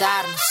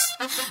sentarnos,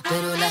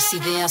 pero las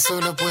ideas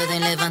solo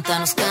pueden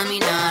levantarnos,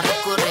 caminar,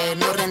 recorrer,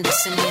 no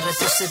rendirse ni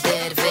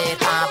retroceder, ver,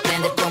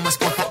 aprender como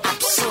esponja,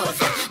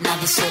 absorber.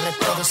 Nadie sobre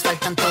todos,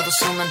 faltan todos,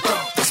 suman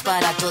todos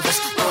para todos,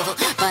 todo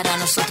para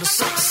nosotros.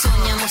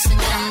 Soñamos en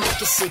grande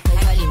que se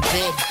caiga el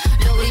imperio,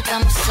 lo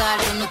gritamos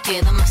alto, no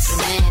queda más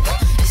remedio.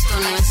 Esto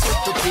no es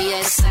utopía,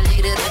 es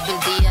alegre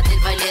rebeldía del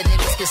baile de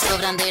los que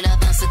sobran de la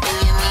danza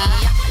tuya y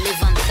mía.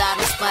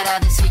 Levantarnos para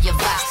decir ya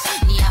vas,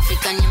 ni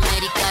África ni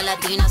América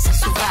Latina se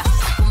suba.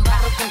 Con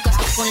barro, con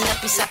casco, con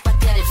lápiz a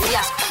patear el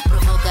fiasco,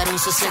 provocar un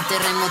social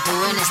terremoto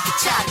en este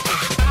charco.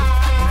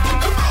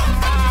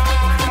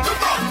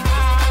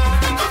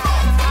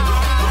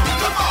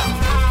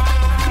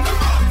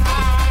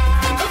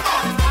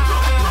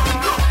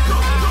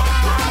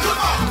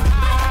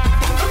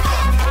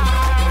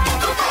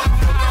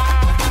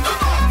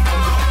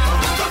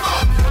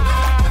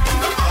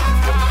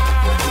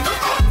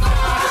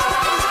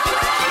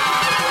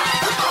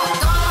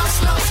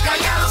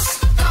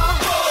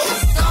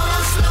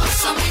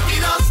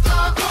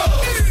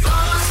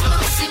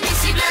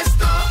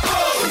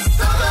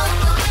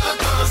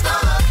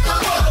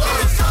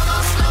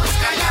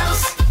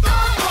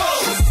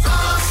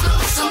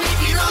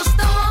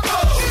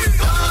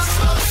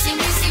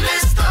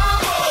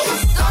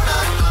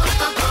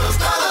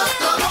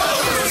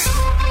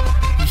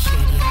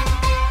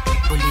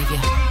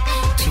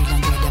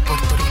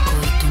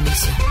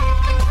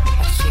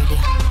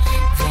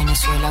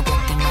 Venezuela,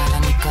 Guatemala,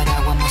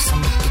 Nicaragua,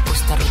 Mozambique,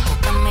 Costa Rica,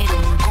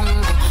 Camerún,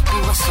 Congo,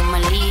 Cuba,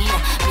 Somalia,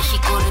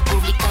 México,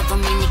 República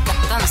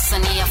Dominicana,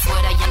 Tanzania,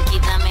 fuera Yankee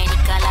de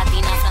América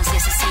Latina,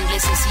 franceses,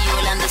 ingleses y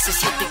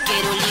holandeses, yo te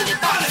quiero libre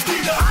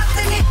Palestina.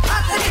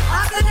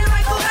 عطني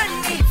المايك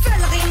وغني في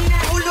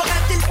الغناء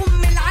ولغة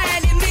الأم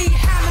العالمية،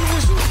 حامل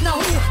وجودنا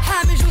هو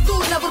حامل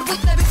جذورنا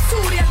بربطنا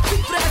بسوريا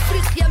الكبرى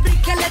أفريقيا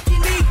أمريكا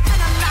اللاتينية.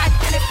 أنا مع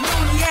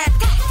التلفونيات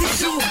تحت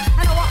الجو،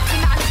 أنا واقفة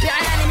مع اللي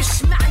بيعاني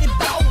مش معني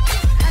بقو،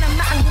 أنا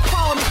مع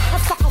المقاومة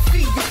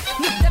الثقافية،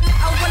 نبدأ من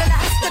أول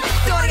لهسه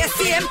فيكتوريا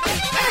سيم.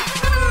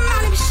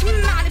 أنا مش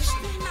معني.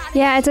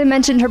 Yeah, as I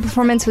mentioned, her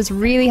performance was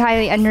really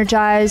highly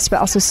energized,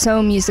 but also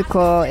so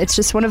musical. It's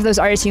just one of those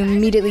artists you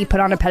immediately put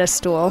on a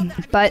pedestal.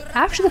 But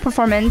after the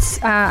performance,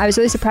 I was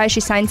really surprised she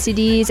signed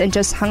CDs and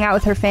just hung out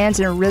with her fans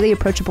in a really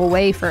approachable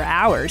way for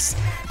hours.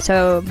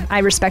 So I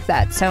respect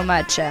that so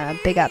much.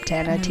 Big up to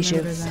Anna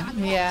Tijoux.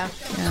 Yeah.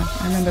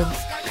 I remember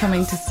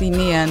coming to see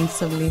Mia and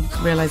suddenly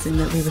realising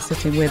that we were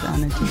sitting with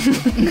Anna Tijoux.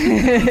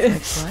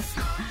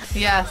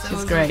 Yes, it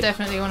was great.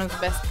 Definitely one of the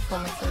best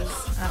performances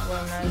at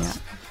WOMAD. Yeah.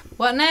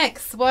 What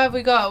next? What have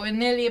we got? We're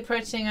nearly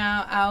approaching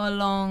our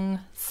hour-long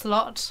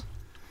slot.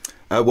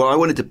 Well, I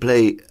wanted to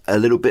play a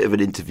little bit of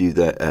an interview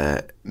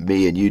that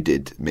me and you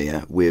did,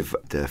 Mia, with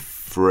the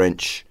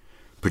French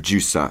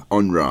producer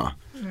Onra,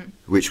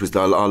 which was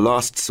our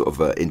last sort of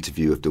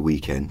interview of the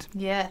weekend.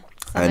 Yeah,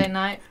 Sunday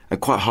night.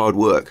 And quite hard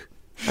work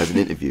as an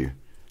interview,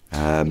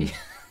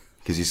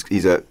 because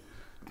he's a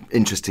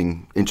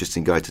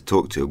interesting guy to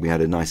talk to. We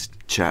had a nice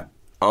chat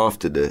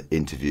after the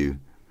interview,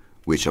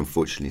 which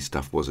unfortunately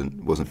stuff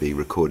wasn't being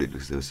recorded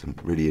because there were some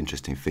really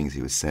interesting things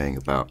he was saying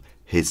about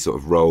his sort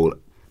of role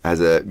as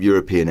a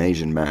European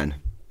Asian man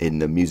in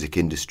the music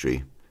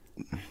industry,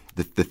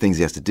 the things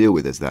he has to deal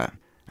with as that.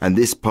 And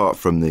this part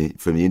from the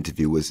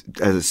interview was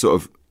as a sort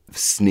of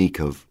sneak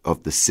of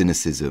the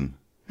cynicism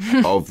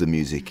of the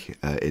music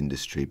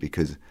industry,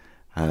 because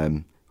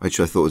which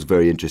I thought was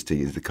very interesting,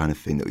 is the kind of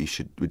thing that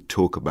we'd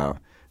talk about.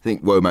 I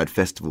think WOMAD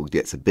Festival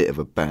gets a bit of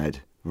a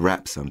bad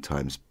rap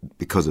sometimes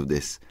because of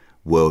this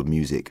world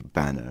music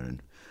banner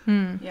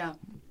and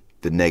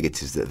the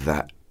negatives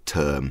that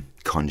term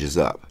conjures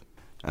up.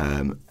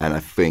 And I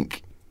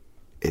think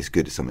it's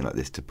good at something like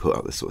this to put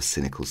up the sort of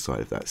cynical side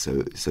of that.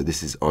 So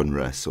this is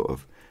Onra sort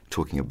of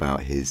talking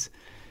about his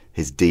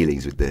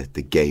dealings with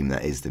the game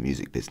that is the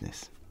music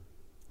business.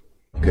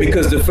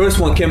 Because the first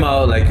one came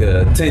out like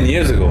 10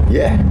 years ago.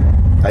 Yeah,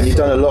 and you've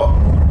done a lot.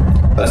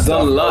 I've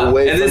done a lot,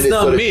 and it's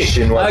not me.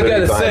 I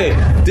gotta say,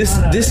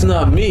 this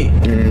not me.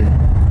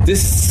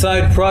 This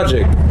side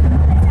project.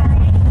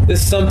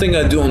 This is something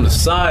I do on the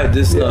side.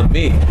 This is not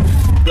me.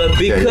 But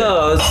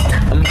because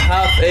I'm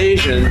half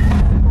Asian,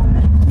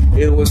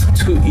 it was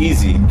too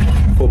easy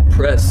for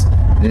press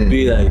to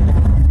be like,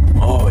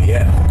 oh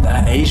yeah,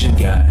 that Asian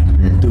guy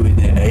doing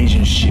that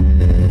Asian shit.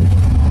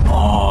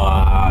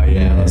 Oh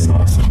yeah, that's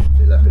awesome.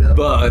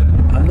 But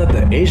I'm not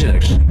that Asian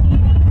actually.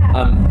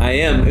 I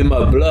am in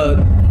my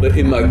blood, but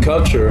in my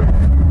culture,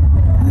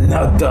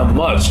 not that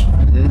much.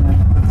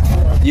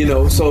 You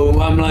know,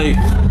 so I'm like,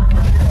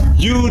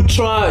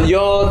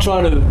 y'all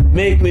trying to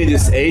make me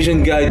this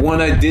Asian guy. When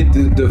I did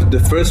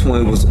the first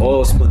one, it was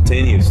all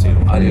spontaneous, you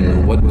know. I didn't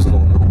know what was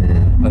going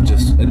on. I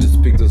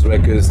just picked those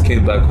records,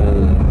 came back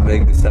home,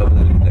 made this album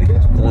in like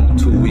 1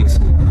 to 2 weeks.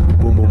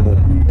 Boom, boom,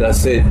 boom.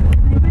 That's it.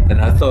 And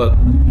I thought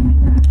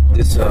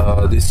this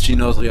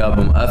Chinoiserie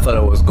album, I thought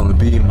it was gonna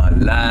be my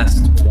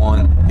last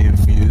one in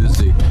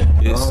music.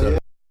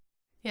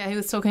 Yeah, he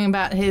was talking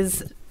about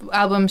his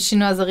album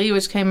Chinoiserie,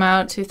 which came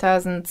out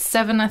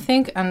 2007, I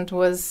think, and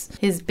was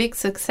his big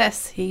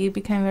success. He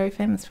became very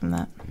famous from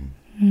that.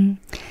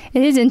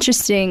 It is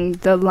interesting,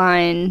 the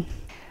line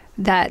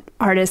that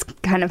artists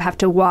kind of have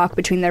to walk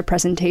between their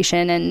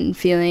presentation and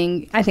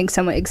feeling, I think,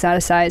 somewhat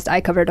exoticized.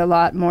 I covered a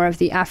lot more of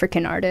the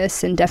African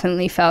artists and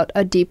definitely felt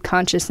a deep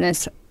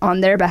consciousness on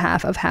their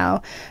behalf of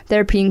how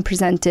they're being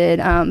presented.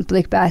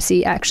 Blake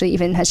Bassi actually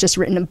even has just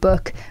written a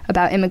book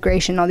about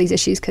immigration, all these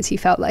issues, because he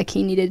felt like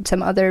he needed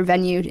some other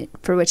venue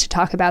for which to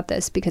talk about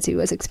this, because he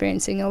was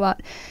experiencing a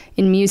lot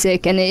in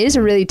music. And it is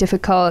a really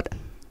difficult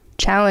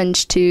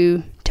challenge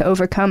to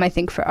overcome, I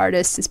think, for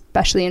artists,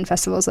 especially in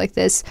festivals like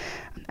this.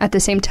 At the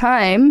same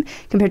time,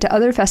 compared to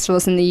other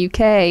festivals in the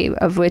UK,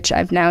 of which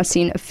I've now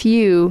seen a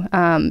few,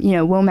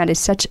 WOMAD is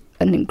such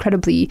an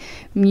incredibly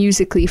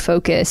musically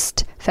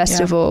focused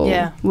festival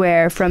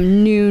where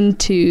from noon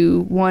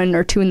to 1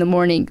 or 2 in the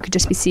morning, you could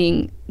just be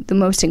seeing the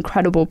most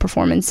incredible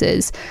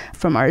performances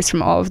from artists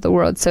from all over the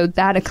world. So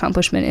that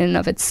accomplishment in and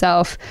of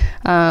itself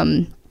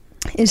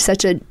is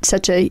such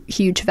a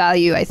huge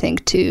value, I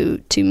think, to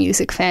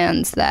music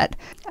fans, that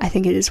I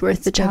think it is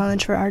worth the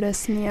challenge for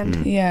artists in the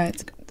end. Yeah,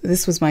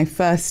 this was my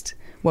first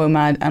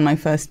WOMAD and my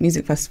first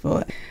music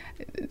festival.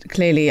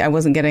 Clearly, I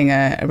wasn't getting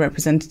a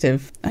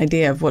representative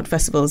idea of what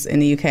festivals in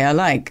the UK are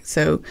like.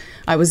 So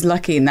I was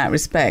lucky in that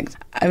respect.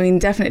 I mean,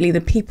 definitely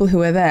the people who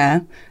were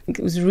there, it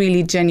was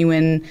really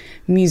genuine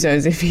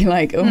musos, if you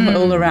like,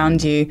 all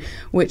around you,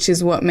 which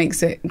is what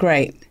makes it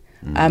great.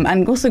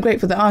 And also great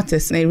for the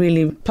artists. They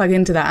really plug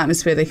into that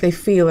atmosphere. They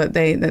feel that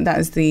that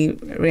is the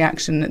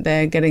reaction that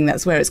they're getting.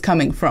 That's where it's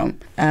coming from.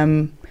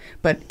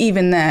 But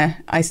even there,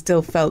 I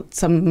still felt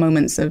some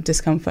moments of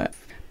discomfort.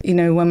 You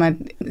know,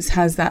 WOMAD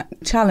has that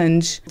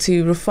challenge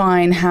to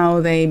refine how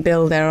they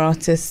build their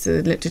artists'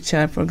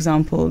 literature, for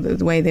example,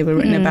 the way they were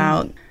written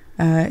about.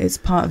 It's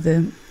part of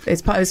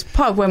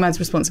WOMAD's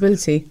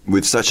responsibility.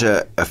 With such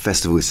a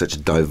festival with such a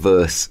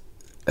diverse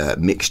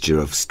mixture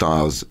of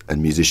styles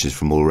and musicians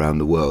from all around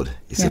the world,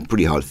 it's a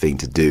pretty hard thing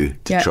to do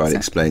to try and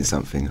explain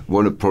something.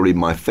 One of probably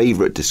my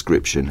favourite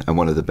description and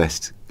one of the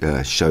best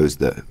shows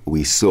that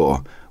we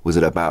saw was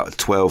at about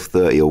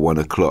 12:30 or 1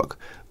 o'clock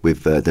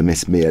with the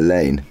Miss Mia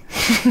Lane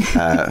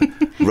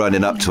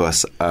running up to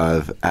us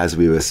as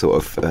we were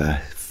sort of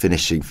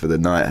finishing for the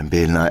night and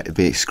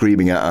being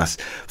screaming at us,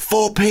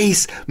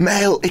 4-piece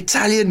male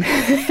Italian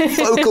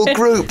vocal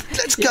group,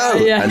 let's go!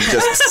 And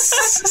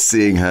just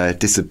seeing her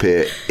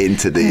disappear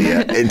into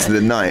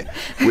the night.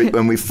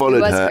 When we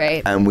followed her,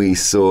 great. And we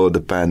saw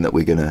the band that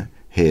we're going to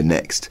hear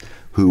next,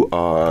 who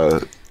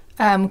are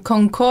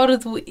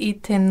Concordo I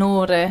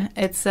Tenore.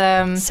 It's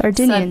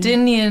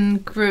Sardinian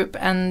group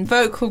and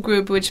vocal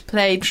group which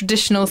play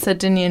traditional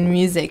Sardinian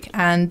music,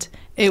 and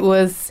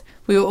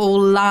we were all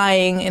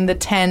lying in the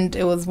tent.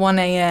 It was 1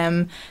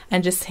 a.m.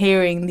 and just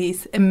hearing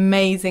these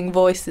amazing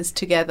voices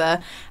together,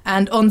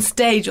 and on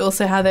stage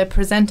also how they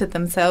presented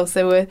themselves.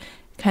 They were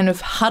kind of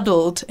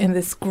huddled in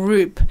this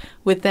group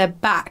with their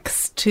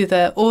backs to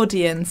the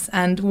audience,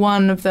 and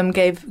one of them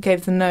gave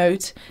the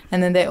note,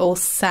 and then they all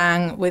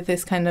sang with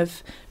this kind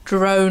of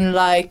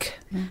drone-like.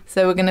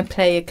 So we're going to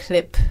play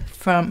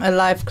a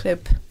live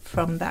clip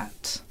from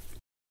that.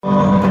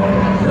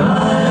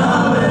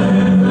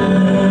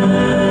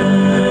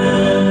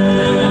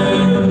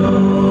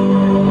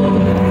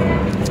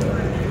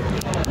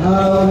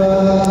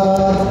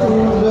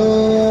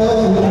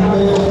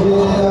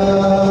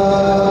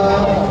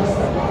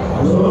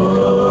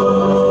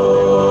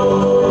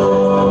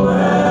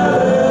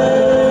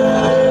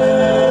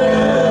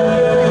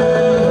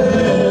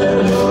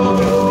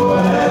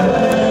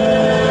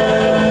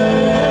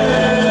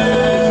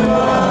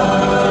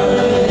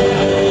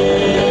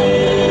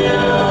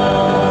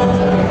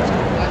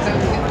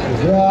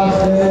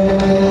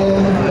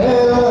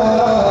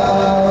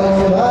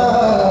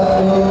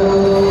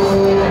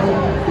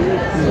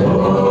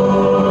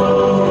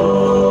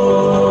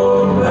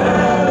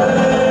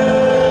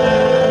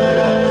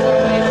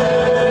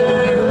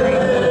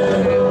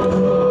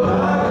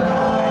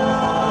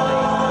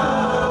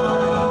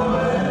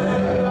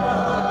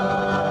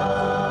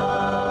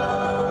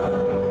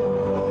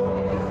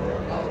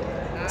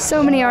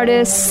 So many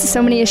artists,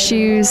 so many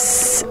issues,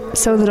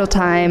 so little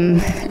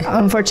time.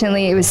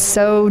 Unfortunately, it was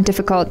so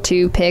difficult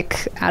to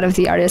pick out of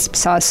the artists.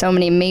 Saw so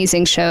many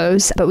amazing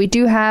shows, but we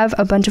do have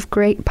a bunch of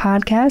great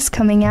podcasts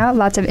coming out,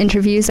 lots of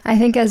interviews. I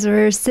think as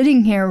we're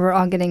sitting here, we're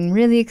all getting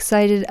really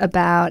excited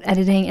about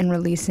editing and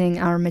releasing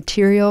our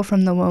material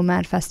from the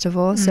WOMAD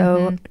Festival.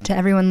 So to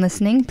everyone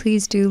listening,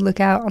 please do look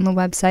out on the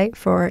website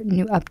for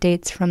new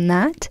updates from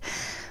that.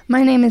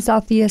 My name is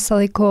Althea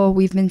Salikol.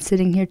 We've been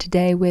sitting here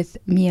today with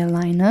Mia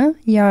Leine,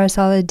 Yara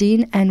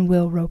Saladin, and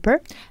Will Roper.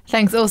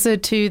 Thanks also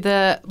to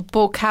the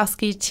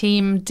Borkowski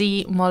team,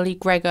 Dee, Molly,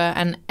 Gregor,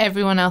 and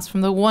everyone else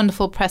from the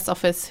wonderful press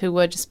office who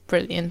were just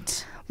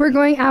brilliant. We're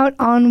going out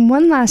on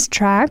one last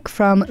track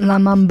from La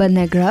Mamba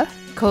Negra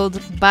called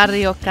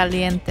Barrio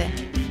Caliente.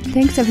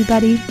 Thanks,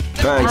 everybody.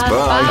 Thanks, bye.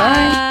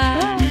 Bye.